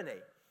journey.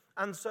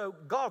 And so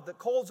God that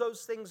calls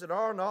those things that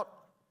are not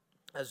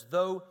as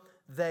though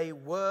they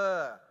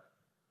were.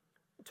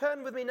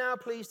 Turn with me now,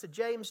 please, to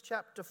James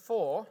chapter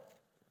 4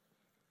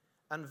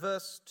 and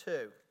verse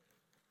 2.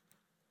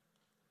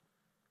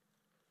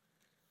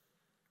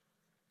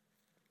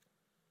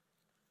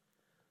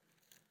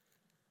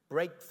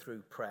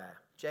 Breakthrough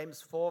prayer.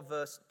 James 4,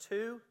 verse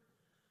 2.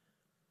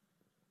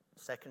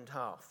 Second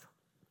half.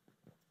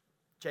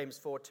 James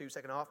 4:2,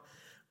 second half.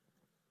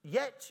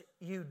 Yet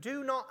you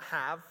do not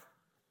have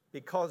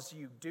because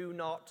you do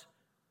not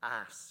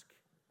ask.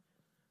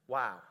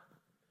 Wow.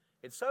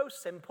 It's so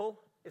simple,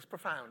 it's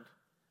profound.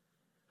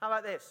 How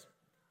about this?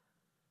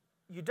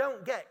 you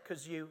don't get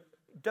because you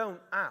don't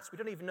ask. We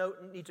don't even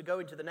need to go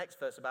into the next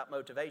verse about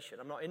motivation.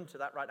 I'm not into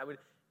that right now.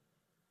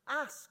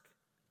 Ask,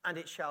 and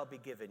it shall be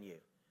given you.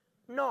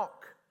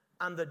 Knock,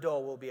 and the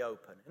door will be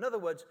open. In other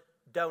words,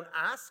 don't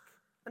ask,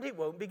 and it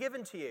won't be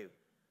given to you.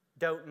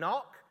 Don't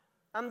knock,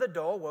 and the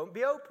door won't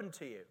be open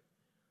to you.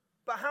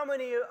 But how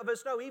many of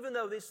us know, even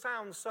though this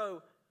sounds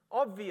so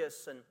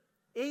obvious and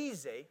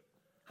easy,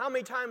 how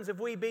many times have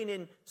we been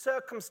in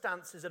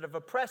circumstances that have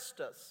oppressed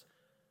us,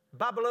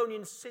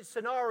 Babylonian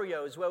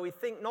scenarios where we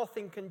think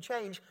nothing can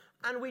change,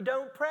 and we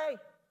don't pray?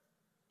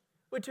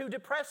 We're too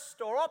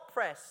depressed or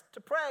oppressed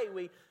to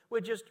pray.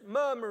 We're just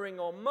murmuring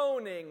or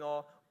moaning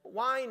or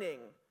whining,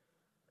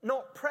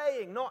 not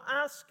praying, not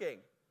asking.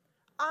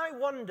 I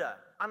wonder,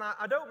 and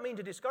I don't mean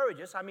to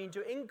discourage us, I mean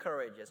to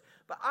encourage us,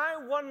 but I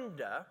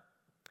wonder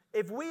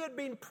if we had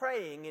been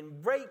praying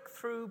in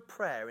breakthrough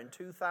prayer in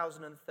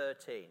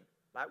 2013,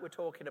 like we're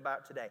talking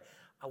about today,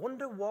 I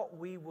wonder what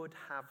we would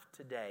have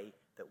today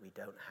that we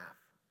don't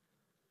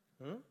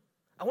have.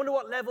 I wonder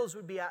what levels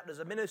we'd be at as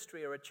a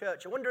ministry or a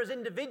church. I wonder as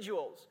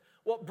individuals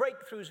what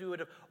breakthroughs we would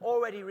have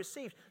already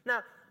received.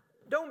 Now,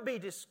 don't be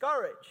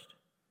discouraged.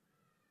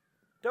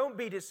 Don't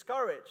be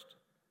discouraged,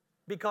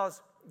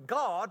 because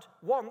God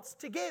wants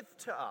to give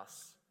to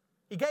us.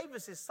 He gave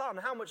us his Son.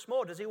 How much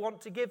more does he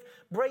want to give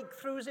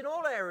breakthroughs in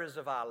all areas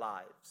of our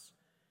lives?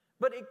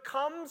 But it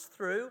comes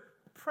through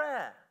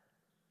prayer.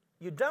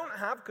 You don't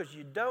have because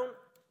you don't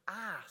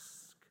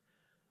ask.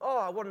 Oh,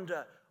 I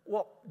wonder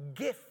what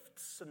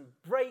gifts and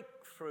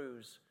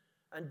breakthroughs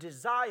and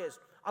desires.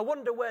 I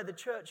wonder where the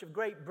Church of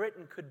Great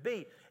Britain could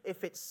be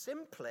if it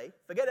simply,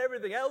 forget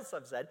everything else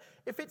I've said,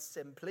 if it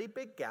simply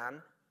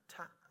began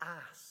to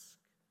ask.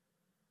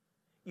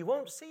 You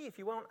won't see if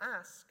you won't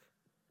ask.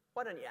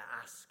 Why don't you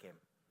ask him?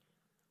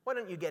 Why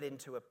don't you get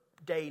into a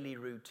daily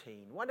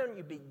routine? Why don't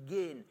you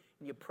begin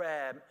in your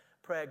prayer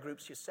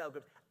groups, your cell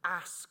groups?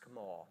 Ask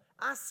more.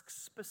 Ask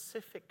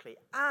specifically.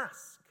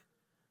 Ask,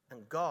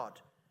 and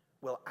God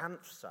will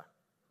answer.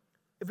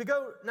 If we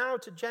go now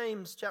to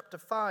James chapter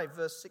 5,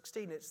 verse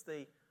 16, it's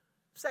the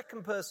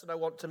second person I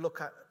want to look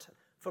at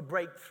for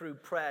breakthrough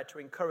prayer to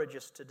encourage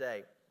us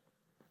today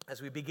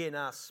as we begin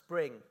our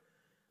spring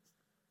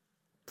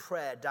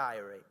prayer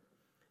diary.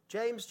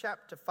 James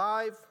chapter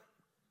 5,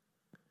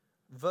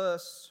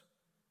 verse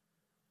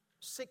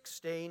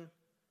 16,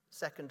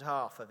 second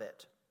half of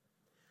it.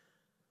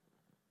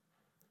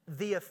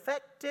 The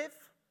effective,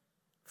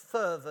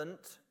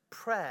 fervent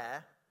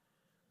prayer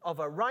of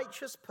a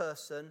righteous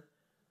person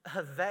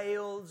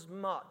avails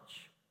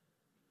much.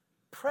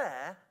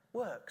 Prayer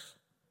works.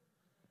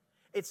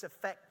 It's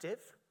effective.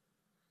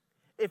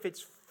 If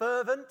it's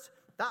fervent,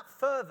 that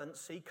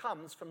fervency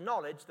comes from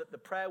knowledge that the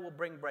prayer will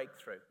bring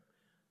breakthrough.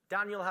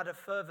 Daniel had a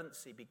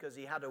fervency because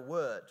he had a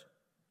word.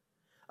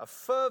 A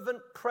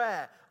fervent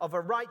prayer of a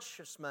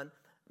righteous man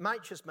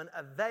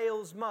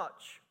avails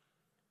much.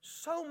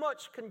 So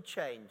much can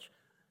change.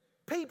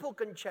 People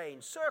can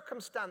change.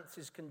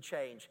 Circumstances can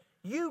change.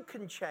 You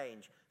can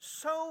change.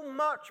 So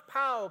much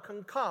power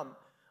can come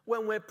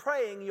when we're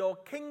praying, your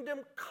kingdom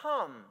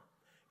come,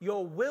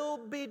 your will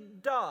be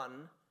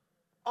done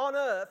on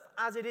earth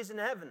as it is in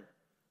heaven.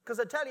 Because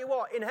I tell you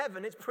what, in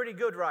heaven it's pretty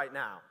good right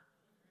now.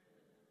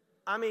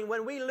 I mean,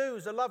 when we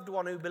lose a loved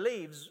one who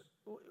believes,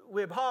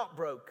 we're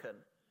heartbroken.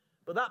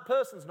 But that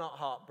person's not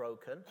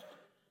heartbroken.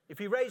 If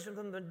he raised them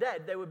from the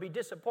dead, they would be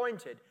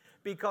disappointed,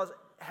 because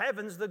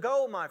heaven's the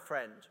goal, my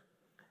friend.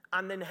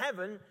 And in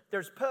heaven,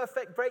 there's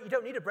perfect break. You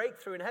don't need a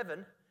breakthrough in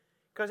heaven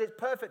because it's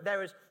perfect.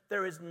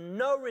 There is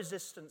no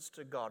resistance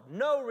to God,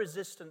 no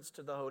resistance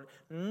to the Holy,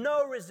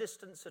 no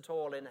resistance at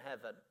all in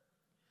heaven.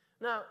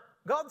 Now,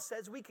 God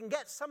says we can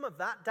get some of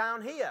that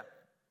down here.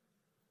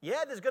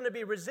 Yeah, there's going to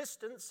be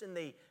resistance in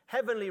the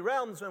heavenly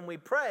realms when we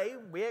pray.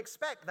 We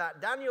expect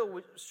that.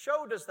 Daniel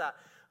showed us that.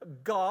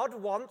 God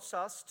wants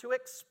us to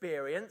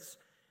experience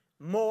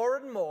more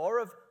and more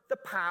of the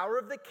power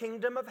of the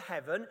kingdom of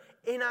heaven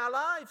in our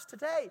lives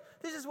today.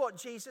 This is what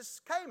Jesus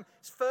came.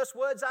 His first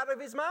words out of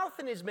his mouth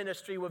in his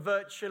ministry were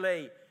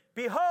virtually,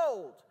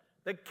 "Behold,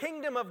 the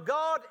kingdom of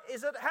God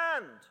is at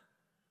hand."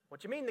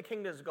 What do you mean the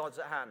kingdom of God's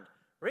at hand?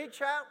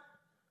 Reach out,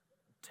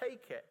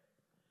 take it.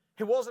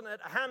 It wasn't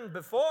at hand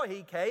before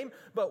he came,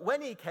 but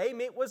when he came,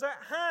 it was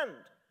at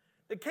hand.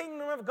 The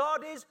kingdom of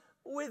God is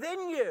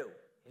within you.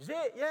 Is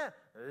it? Yeah.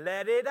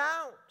 Let it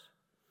out.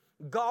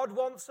 God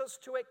wants us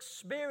to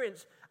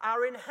experience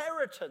our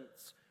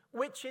inheritance,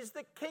 which is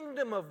the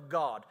kingdom of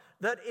God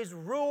that is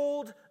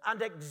ruled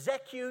and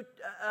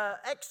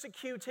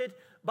executed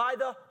by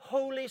the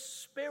Holy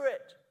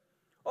Spirit.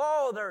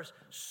 Oh, there's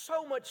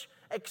so much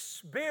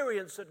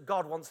experience that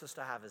God wants us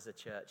to have as a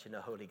church in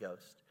the Holy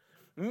Ghost.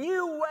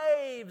 New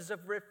waves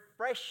of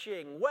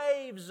refreshing,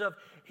 waves of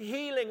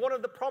healing. One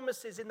of the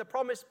promises in the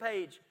promise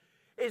page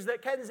is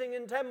that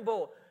Kensington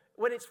Temple,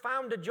 when its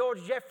founder,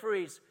 George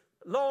Jeffreys,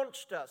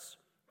 launched us,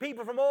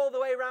 people from all the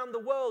way around the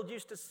world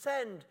used to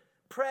send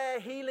prayer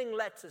healing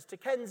letters to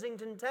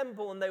Kensington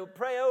Temple, and they would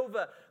pray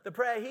over the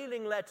prayer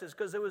healing letters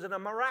because there was a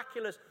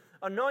miraculous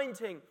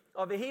anointing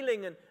of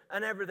healing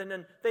and everything.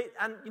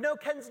 And you know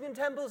Kensington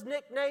Temple's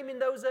nickname in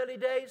those early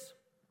days?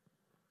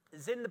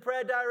 It's in the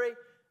prayer diary,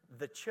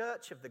 the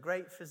Church of the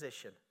Great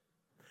Physician.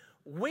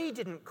 We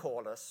didn't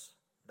call us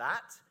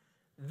that.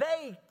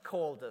 They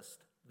called us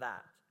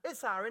that.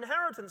 It's our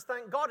inheritance,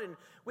 thank God. And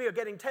we are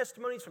getting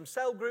testimonies from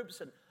cell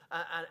groups and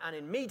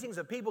in meetings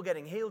of people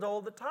getting healed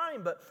all the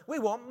time. But we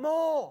want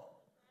more.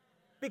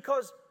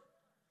 Because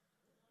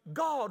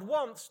God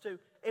wants to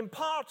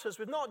impart us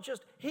with not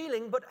just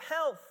healing, but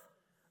health.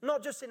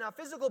 Not just in our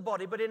physical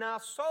body, but in our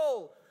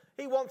soul.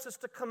 He wants us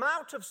to come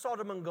out of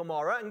Sodom and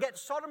Gomorrah and get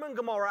Sodom and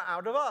Gomorrah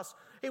out of us.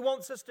 He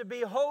wants us to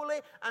be holy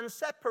and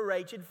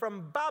separated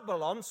from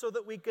Babylon so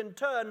that we can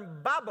turn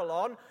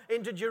Babylon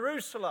into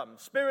Jerusalem,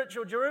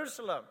 spiritual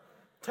Jerusalem.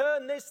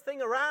 Turn this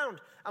thing around,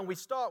 and we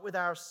start with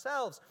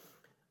ourselves.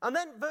 And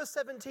then verse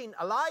 17,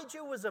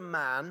 Elijah was a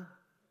man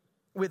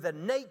with a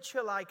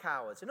nature like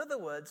ours. In other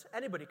words,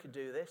 anybody could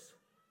do this.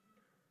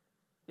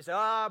 You say,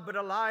 but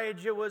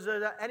Elijah was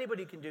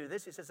anybody can do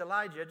this. It says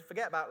Elijah,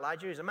 forget about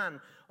Elijah, he's a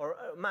man, or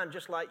a man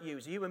just like you.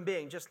 He's a human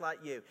being just like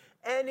you.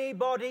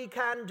 Anybody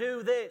can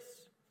do this.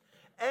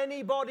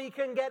 Anybody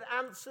can get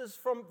answers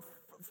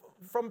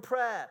from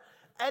prayer.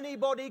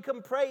 Anybody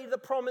can pray the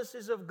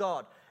promises of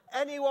God.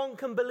 Anyone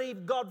can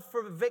believe God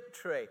for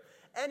victory.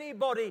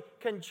 Anybody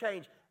can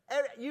change.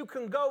 You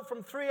can go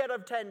from 3 out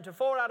of 10 to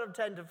 4 out of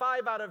 10 to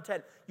 5 out of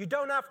 10. You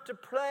don't have to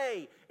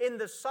play in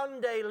the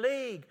Sunday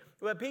league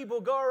where people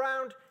go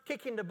around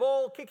kicking the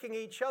ball, kicking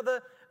each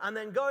other, and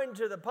then going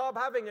to the pub,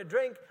 having a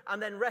drink,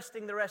 and then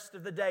resting the rest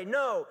of the day.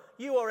 No,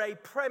 you are a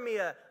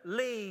Premier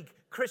League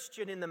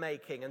Christian in the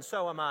making, and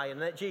so am I,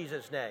 in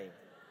Jesus' name.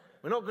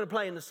 We're not going to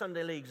play in the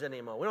Sunday leagues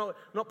anymore. We're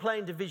not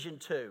playing Division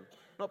 2,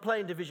 not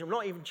playing Division,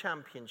 not even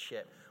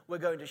Championship. We're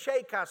going to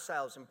shake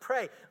ourselves and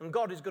pray, and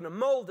God is going to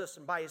mold us,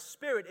 and by His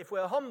Spirit, if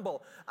we're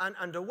humble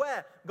and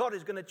aware, God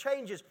is going to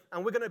change us,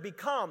 and we're going to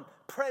become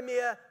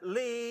Premier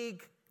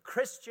League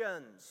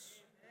Christians.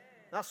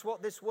 That's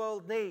what this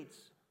world needs.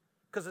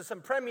 Because there's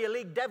some Premier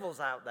League devils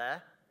out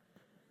there.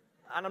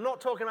 And I'm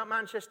not talking about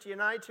Manchester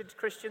United,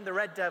 Christian, the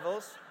Red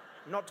Devils.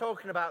 I'm not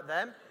talking about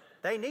them.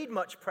 They need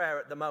much prayer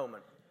at the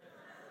moment.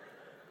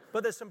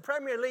 But there's some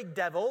Premier League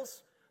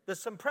devils.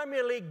 There's some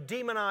Premier League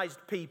demonized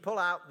people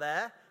out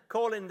there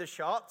calling the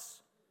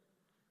shots.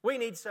 We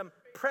need some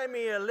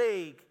Premier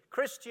League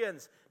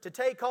Christians to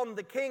take on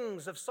the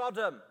kings of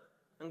Sodom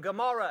and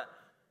Gomorrah,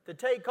 to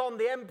take on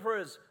the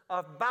emperors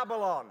of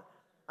Babylon,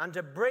 and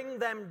to bring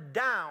them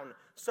down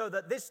so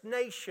that this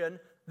nation,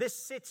 this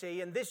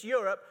city, and this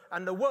Europe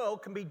and the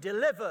world can be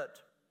delivered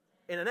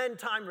in an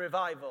end-time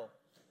revival.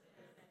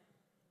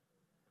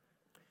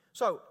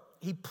 So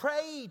he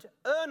prayed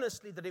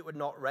earnestly that it would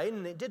not rain,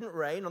 and it didn't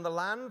rain on the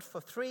land for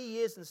 3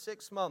 years and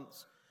 6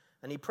 months.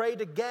 And he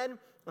prayed again,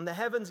 and the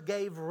heavens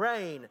gave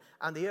rain,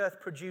 and the earth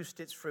produced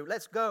its fruit.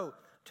 Let's go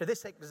to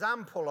this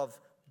example of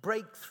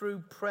breakthrough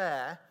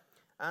prayer,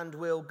 and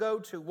we'll go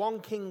to 1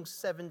 Kings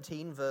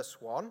 17,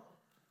 verse 1.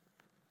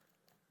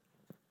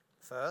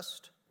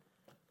 First,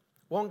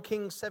 1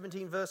 Kings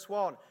 17, verse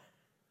 1.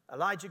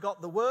 Elijah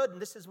got the word,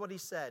 and this is what he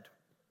said.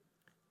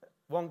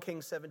 1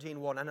 Kings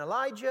 17, 1. And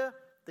Elijah,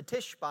 the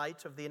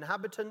Tishbite of the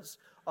inhabitants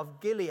of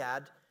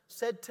Gilead,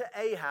 said to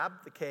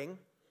Ahab, the king,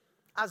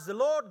 as the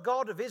Lord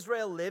God of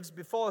Israel lives,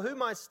 before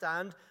whom I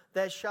stand,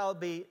 there shall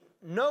be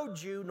no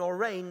dew nor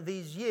rain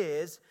these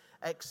years,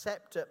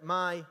 except at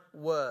my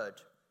word.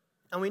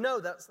 And we know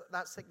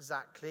that's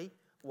exactly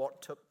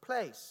what took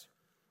place.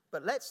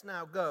 But let's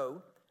now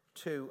go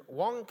to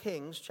 1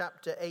 Kings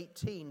chapter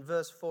 18,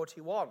 verse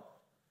 41.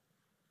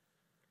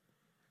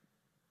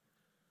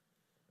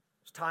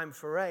 It's time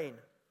for rain.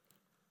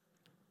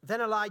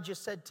 Then Elijah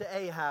said to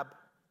Ahab,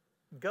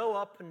 go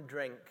up and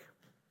drink,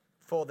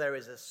 for there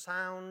is a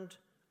sound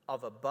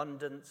of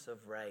abundance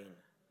of rain.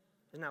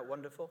 Isn't that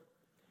wonderful?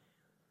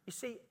 You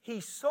see, he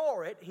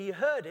saw it, he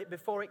heard it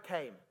before it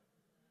came.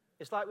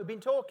 It's like we've been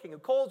talking.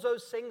 It calls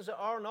those things that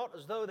are not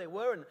as though they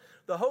were. And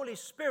the Holy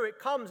Spirit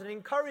comes and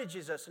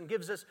encourages us and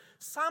gives us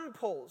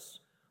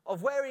samples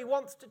of where He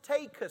wants to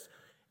take us.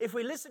 If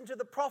we listen to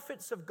the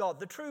prophets of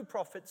God, the true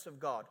prophets of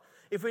God,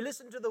 if we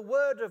listen to the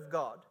Word of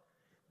God,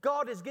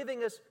 God is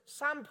giving us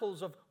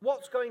samples of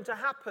what's going to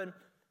happen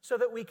so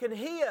that we can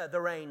hear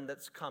the rain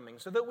that's coming,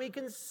 so that we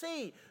can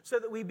see, so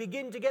that we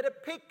begin to get a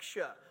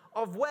picture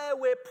of where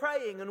we're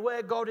praying and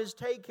where God is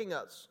taking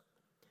us.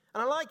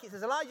 And I like it. It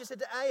says, Elijah said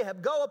to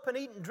Ahab, go up and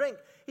eat and drink.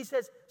 He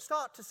says,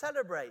 start to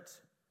celebrate.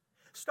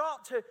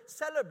 Start to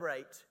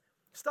celebrate.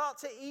 Start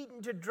to eat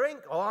and to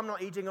drink. Oh, I'm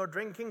not eating or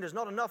drinking. There's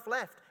not enough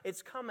left.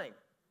 It's coming.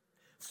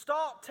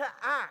 Start to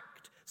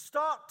act.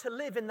 Start to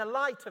live in the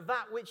light of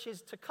that which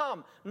is to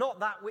come,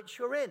 not that which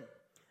you're in.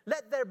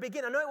 Let there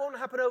begin. I know it won't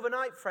happen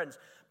overnight, friends,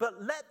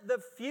 but let the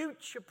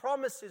future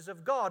promises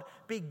of God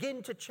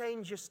begin to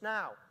change us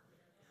now.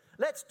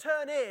 Let's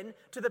turn in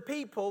to the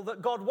people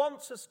that God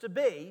wants us to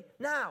be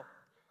now.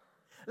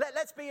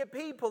 Let's be a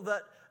people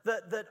that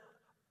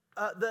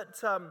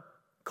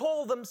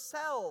call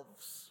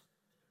themselves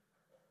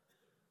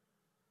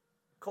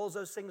calls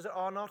those things that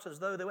are not as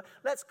though they were.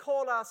 Let's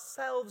call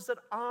ourselves that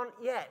aren't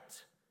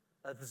yet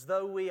as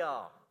though we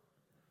are.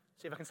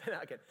 See if I can say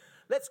that again.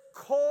 Let's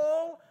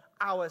call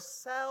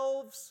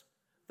ourselves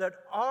that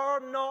are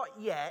not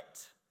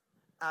yet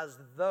as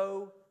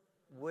though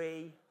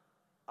we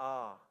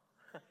are.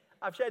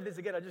 I've shared this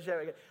again, I'll just share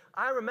it again.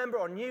 I remember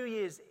on New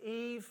Year's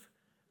Eve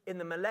in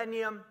the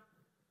millennium,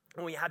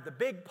 when we had the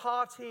big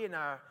party in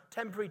our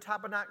temporary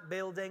tabernacle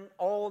building,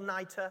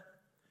 all-nighter,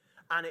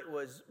 and it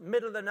was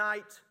middle of the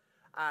night,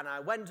 and I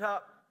went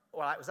up,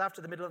 well, it was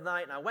after the middle of the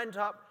night, and I went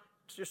up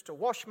just to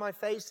wash my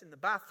face in the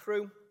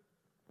bathroom,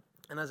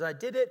 and as I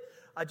did it,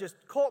 I just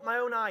caught my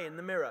own eye in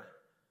the mirror.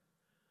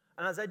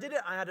 And as I did it,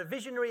 I had a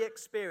visionary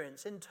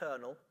experience,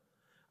 internal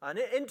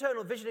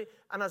visionary,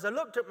 and as I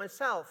looked at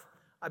myself,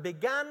 I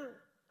began,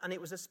 and it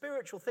was a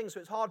spiritual thing, so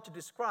it's hard to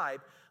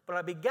describe, but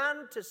I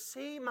began to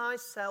see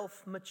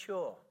myself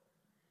mature,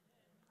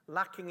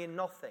 lacking in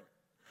nothing.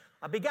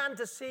 I began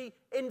to see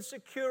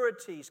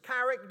insecurities,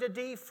 character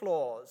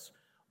deflaws,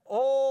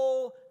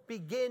 all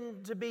begin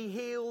to be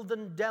healed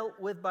and dealt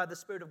with by the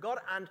Spirit of God,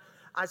 and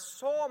I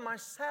saw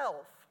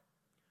myself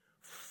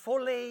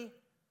fully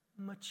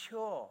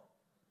mature.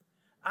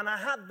 And I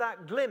had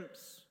that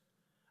glimpse,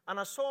 and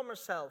I saw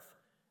myself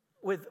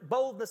with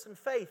boldness and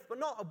faith, but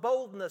not a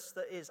boldness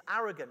that is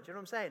arrogant, you know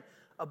what I'm saying?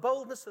 A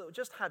boldness that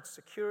just had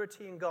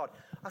security in God.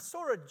 I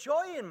saw a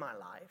joy in my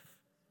life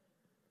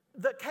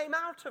that came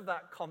out of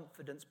that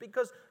confidence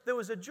because there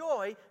was a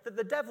joy that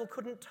the devil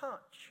couldn't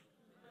touch.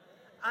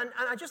 And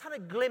I just had a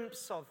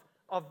glimpse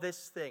of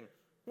this thing.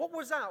 What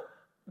was that?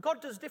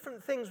 God does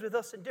different things with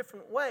us in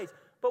different ways,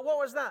 but what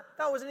was that?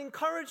 That was an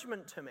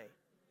encouragement to me.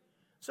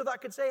 So that I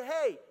could say,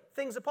 hey,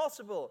 things are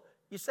possible.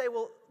 You say,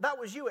 well, that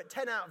was you at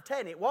 10 out of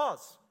 10. It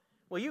was.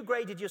 Well, you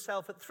graded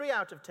yourself at 3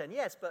 out of 10.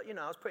 Yes, but,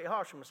 I was pretty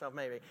harsh on myself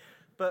maybe.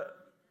 But,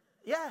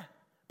 yeah,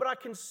 but I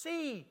can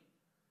see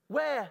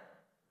where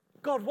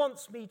God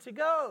wants me to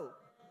go.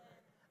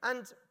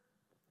 And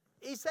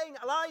he's saying,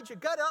 Elijah,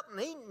 get up and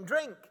eat and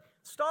drink.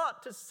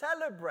 Start to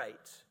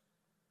celebrate.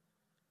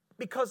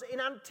 Because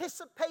in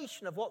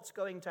anticipation of what's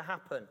going to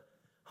happen,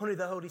 only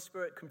the Holy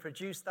Spirit can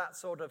produce that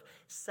sort of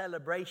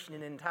celebration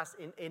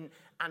in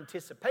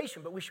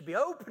anticipation, but we should be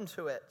open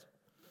to it.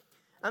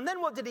 And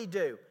then what did he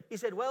do? He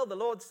said, well, the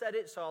Lord said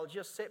it, so I'll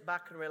just sit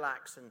back and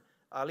relax and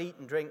I'll eat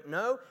and drink.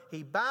 No,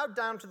 he bowed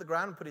down to the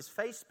ground and put his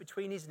face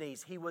between his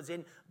knees. He was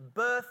in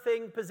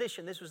birthing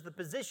position. This was the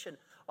position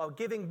of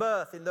giving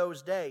birth in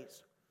those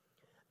days.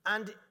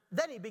 And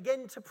then he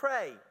began to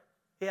pray.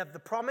 He had the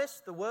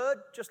promise, the word,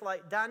 just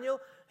like Daniel.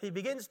 He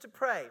begins to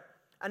pray.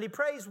 And he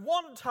prays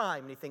one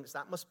time, and he thinks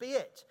that must be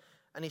it.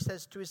 And he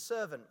says to his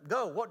servant,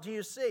 go, what do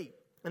you see?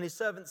 And his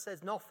servant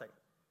says nothing.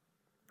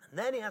 And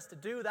then he has to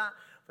do that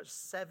for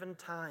 7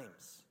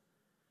 times.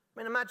 I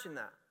mean, imagine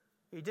that.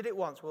 He did it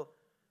once. Well,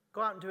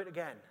 go out and do it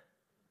again.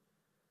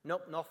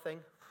 Nope, nothing.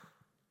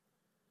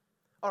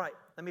 All right,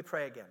 let me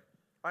pray again.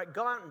 All right,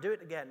 go out and do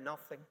it again.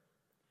 Nothing.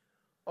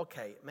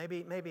 Okay,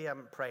 maybe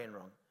I'm praying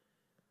wrong.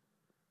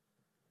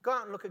 Go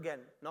out and look again.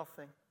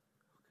 Nothing.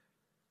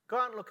 Go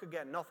out and look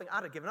again. Nothing.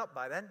 I'd have given up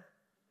by then.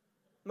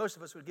 Most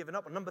of us would have given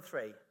up on number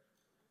 3.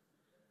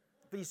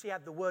 But you see, he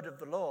had the word of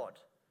the Lord.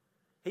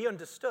 He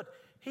understood.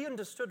 He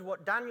understood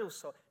what Daniel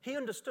saw. He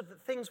understood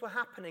that things were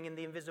happening in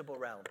the invisible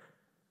realm.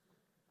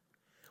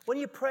 When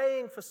you're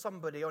praying for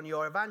somebody on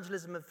your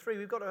evangelism of 3,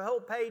 we've got a whole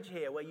page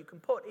here where you can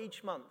put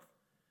each month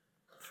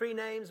 3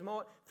 names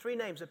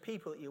of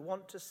people that you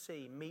want to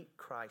see meet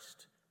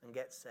Christ and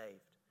get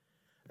saved.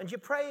 And you're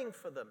praying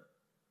for them.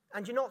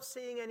 And you're not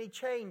seeing any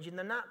change in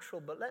the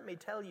natural, but let me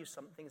tell you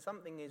something.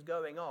 Something is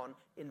going on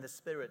in the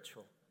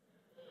spiritual.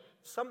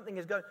 Something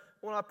is going,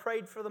 well, I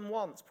prayed for them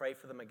once, pray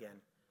for them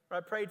again. Or I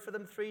prayed for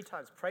them 3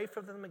 times, pray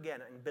for them again,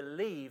 and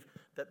believe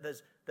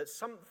that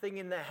something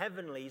in the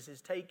heavenlies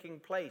is taking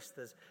place.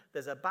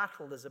 There's a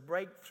battle, there's a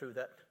breakthrough,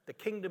 that the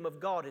kingdom of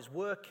God is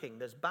working,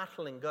 there's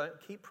battling going.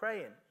 Keep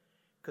praying,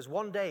 because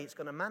one day it's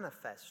going to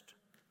manifest.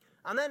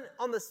 And then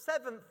on the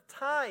 7th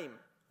time,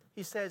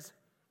 he says,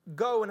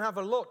 go and have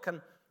a look.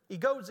 And he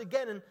goes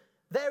again, and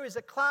there is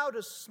a cloud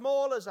as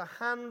small as a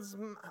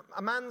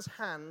man's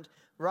hand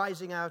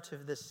rising out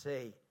of the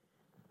sea.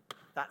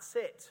 That's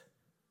it,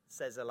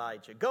 says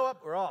Elijah. Go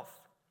up, we're off.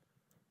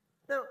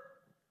 Now,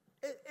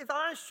 if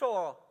I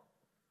saw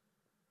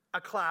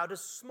a cloud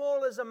as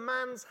small as a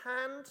man's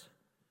hand,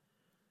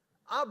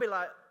 I'll be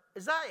like,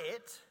 is that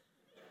it?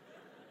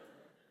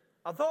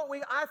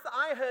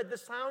 I heard the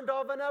sound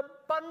of an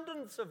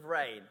abundance of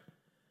rain.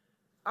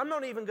 I'm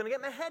not even going to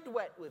get my head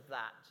wet with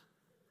that.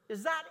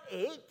 Is that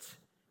it?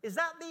 Is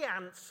that the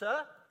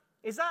answer?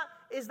 Is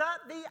that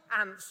the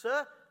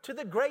answer to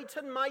the great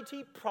and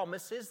mighty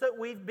promises that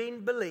we've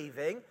been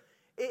believing?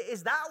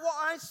 Is that what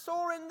I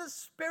saw in the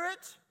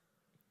Spirit?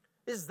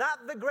 Is that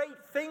the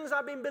great things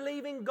I've been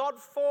believing God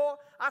for?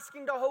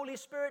 Asking the Holy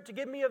Spirit to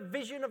give me a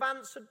vision of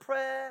answered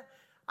prayer?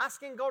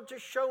 asking God to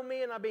show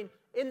me, and I've been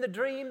in the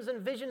dreams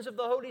and visions of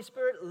the Holy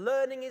Spirit,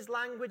 learning his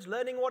language,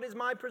 learning what is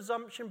my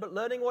presumption, but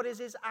learning what is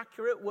his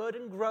accurate word,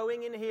 and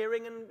growing in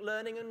hearing and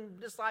learning and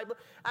disciple.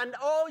 And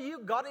all you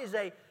got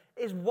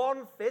is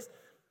one fist.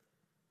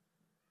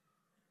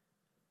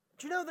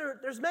 Do you know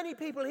there's many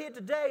people here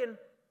today, and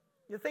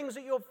the things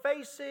that you're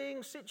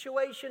facing,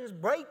 situations,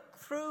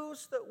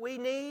 breakthroughs that we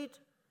need,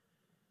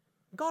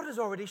 God has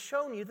already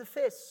shown you the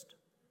fist.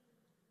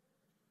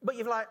 But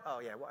you're like, oh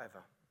yeah,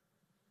 whatever.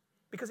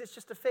 Because it's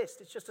just a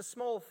fist. It's just a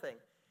small thing.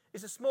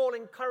 It's a small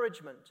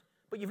encouragement.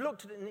 But you've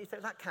looked at it and you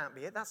think, that can't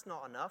be it. That's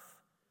not enough.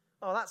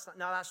 Oh,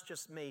 that's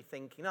just me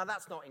thinking. No,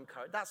 that's not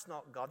encouragement. That's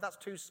not God. That's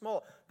too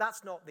small.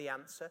 That's not the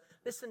answer.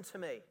 Listen to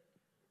me.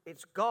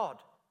 It's God.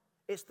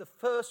 It's the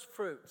first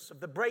fruits of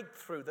the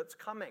breakthrough that's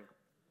coming.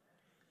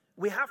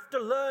 We have to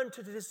learn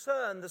to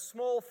discern the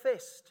small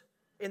fist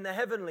in the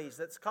heavenlies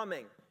that's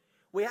coming.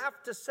 We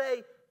have to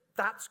say,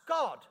 that's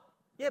God.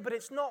 Yeah, but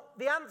it's not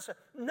the answer.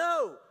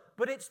 No,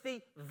 but it's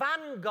the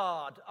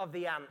vanguard of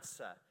the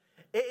answer.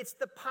 It's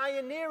the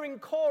pioneering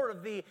core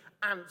of the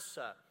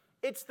answer.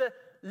 It's the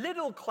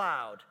little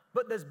cloud,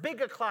 but there's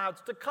bigger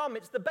clouds to come.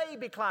 It's the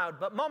baby cloud,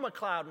 but mama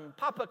cloud and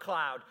papa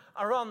cloud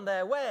are on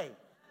their way.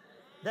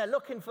 They're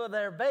looking for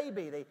their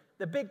baby,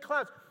 the big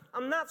clouds.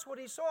 And that's what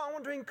he saw. I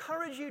want to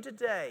encourage you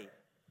today.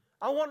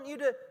 I want you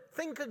to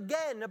think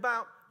again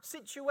about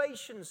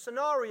situations,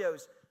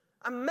 scenarios.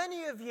 And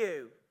many of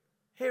you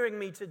hearing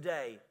me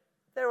today,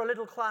 there are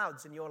little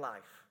clouds in your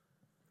life.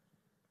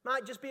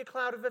 Might just be a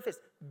cloud of a fist.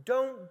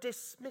 Don't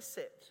dismiss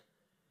it,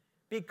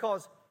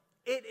 because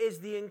it is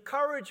the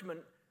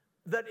encouragement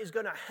that is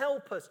going to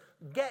help us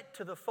get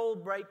to the full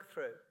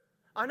breakthrough.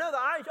 I know that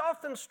I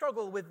often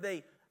struggle with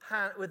the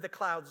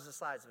clouds the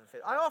size of a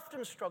fist. I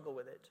often struggle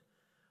with it.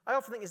 I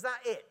often think, is that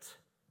it?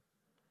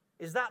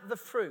 Is that the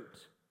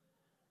fruit?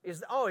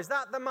 Is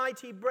that the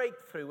mighty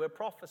breakthrough we're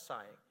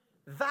prophesying?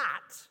 And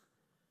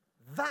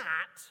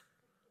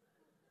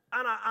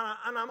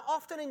I'm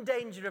often in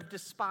danger of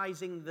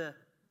despising the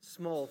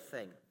small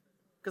thing.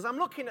 Because I'm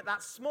looking at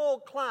that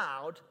small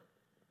cloud,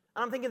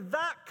 and I'm thinking,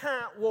 that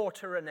can't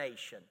water a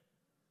nation.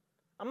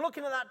 I'm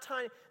looking at that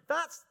tiny,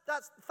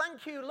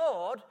 thank you,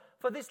 Lord,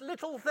 for this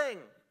little thing.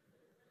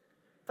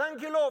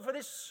 Thank you, Lord, for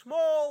this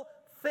small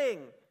thing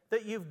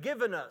that you've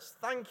given us.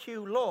 Thank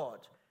you,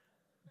 Lord.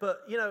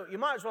 But, you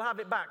might as well have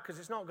it back, because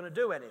it's not going to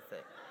do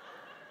anything.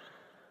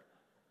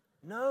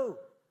 No,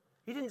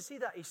 he didn't see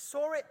that. He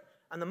saw it,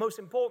 and the most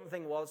important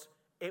thing was,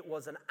 it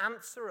was an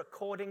answer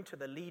according to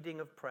the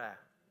leading of prayer.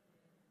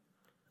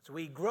 So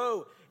we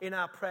grow in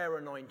our prayer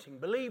anointing,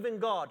 believe in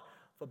God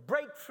for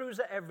breakthroughs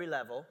at every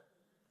level.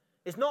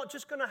 It's not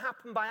just going to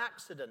happen by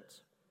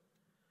accident.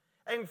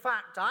 In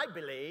fact, I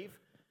believe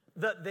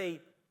that the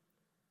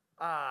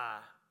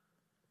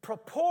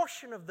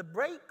proportion of the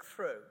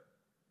breakthrough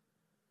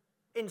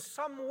in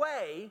some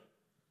way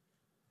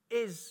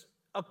is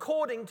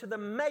according to the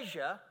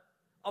measure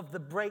of the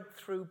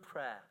breakthrough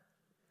prayer.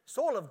 It's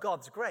all of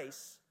God's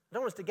grace. I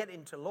don't want us to get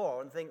into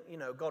law and think,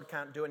 God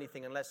can't do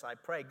anything unless I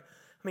pray.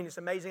 I mean, it's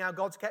amazing how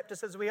God's kept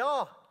us as we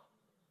are.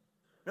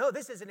 No,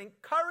 this is an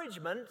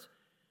encouragement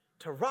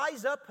to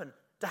rise up and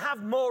to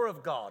have more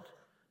of God,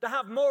 to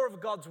have more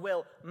of God's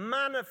will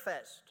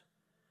manifest,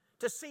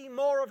 to see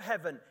more of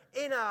heaven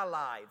in our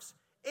lives,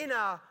 in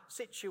our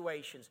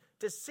situations,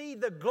 to see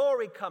the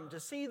glory come, to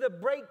see the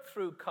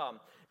breakthrough come,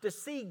 to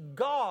see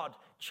God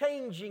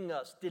changing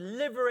us,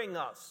 delivering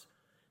us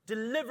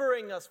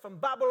from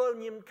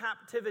Babylonian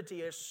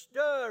captivity, a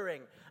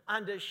stirring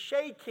and a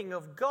shaking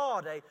of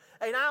God,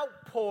 an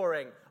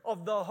outpouring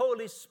of the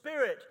Holy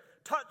Spirit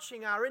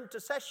touching our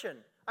intercession.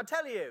 I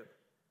tell you,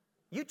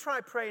 you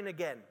try praying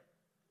again,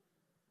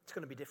 it's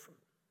going to be different.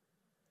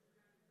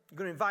 You're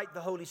going to invite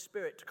the Holy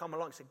Spirit to come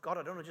along and say, God,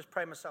 I don't want to just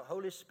pray myself.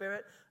 Holy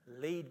Spirit,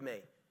 lead me.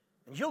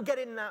 And you'll get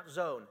in that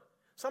zone.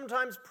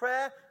 Sometimes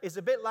prayer is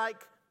a bit like,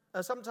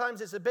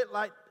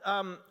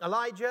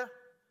 Elijah.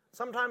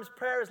 Sometimes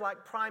prayer is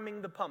like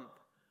priming the pump.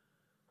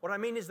 What I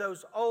mean is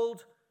those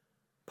old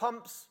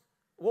pumps,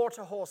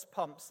 water horse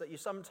pumps that you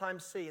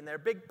sometimes see. And they're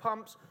big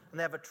pumps, and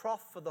they have a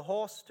trough for the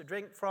horse to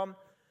drink from.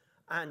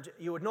 And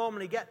you would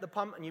normally get the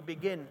pump, and you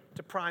begin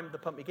to prime the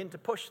pump. You begin to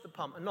push the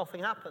pump, and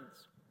nothing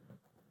happens.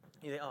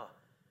 You think,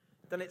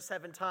 done it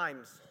 7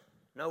 times,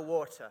 no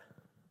water.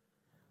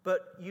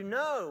 But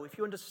if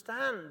you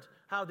understand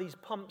how these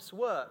pumps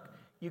work,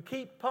 you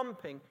keep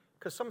pumping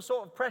because some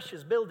sort of pressure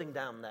is building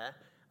down there.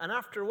 And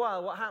after a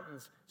while, what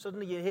happens?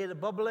 Suddenly you hear the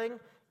bubbling,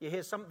 you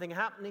hear something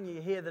happening,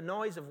 you hear the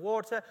noise of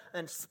water,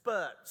 and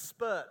spurt,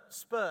 spurt,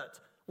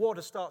 spurt.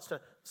 Water starts to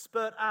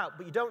spurt out,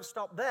 but you don't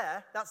stop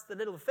there. That's the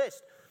little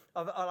fist,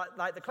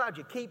 like the cloud.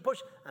 You keep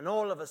pushing, and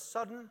all of a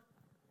sudden,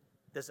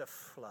 there's a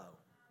flow.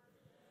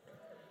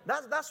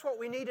 That's what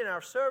we need in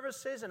our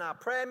services, in our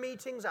prayer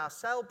meetings, our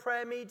cell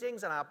prayer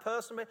meetings, and our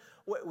personal.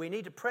 We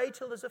need to pray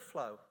till there's a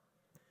flow.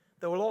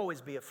 There will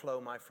always be a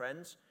flow, my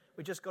friends.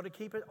 We just got to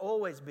keep it,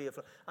 always be a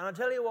flow. And I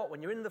tell you what,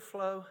 when you're in the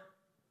flow,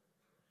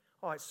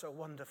 it's so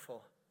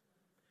wonderful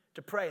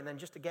to pray and then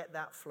just to get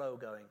that flow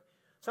going.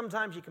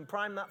 Sometimes you can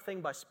prime that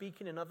thing by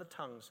speaking in other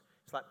tongues.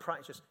 It's like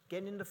practice, just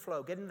getting in the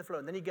flow,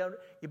 and then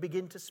you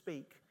begin to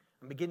speak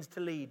and begins to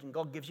lead, and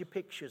God gives you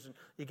pictures, and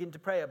you begin to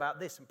pray about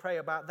this and pray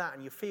about that,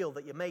 and you feel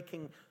that you're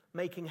making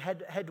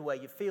headway.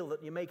 You feel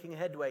that you're making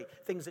headway.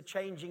 Things are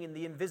changing in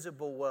the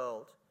invisible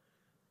world.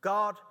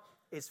 God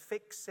is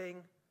fixing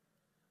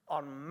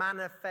on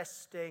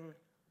manifesting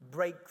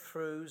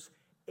breakthroughs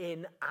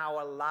in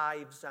our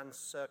lives and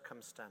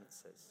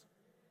circumstances.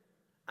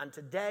 And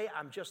today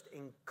I'm just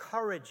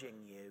encouraging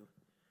you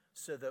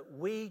so that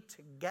we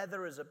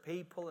together as a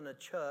people and a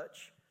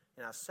church,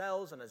 in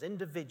ourselves and as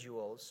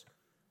individuals,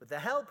 with the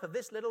help of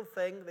this little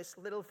thing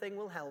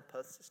will help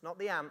us. It's not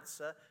the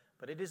answer,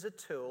 but it is a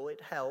tool.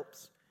 It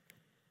helps.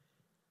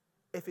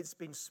 If it's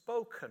been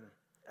spoken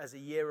as a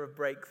year of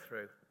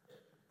breakthrough,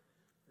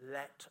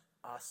 let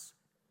us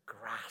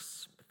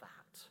grasp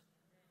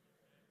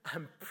that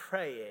and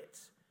pray it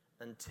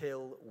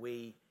until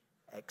we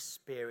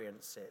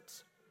experience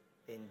it.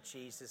 In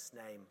Jesus'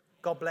 name.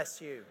 God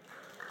bless you.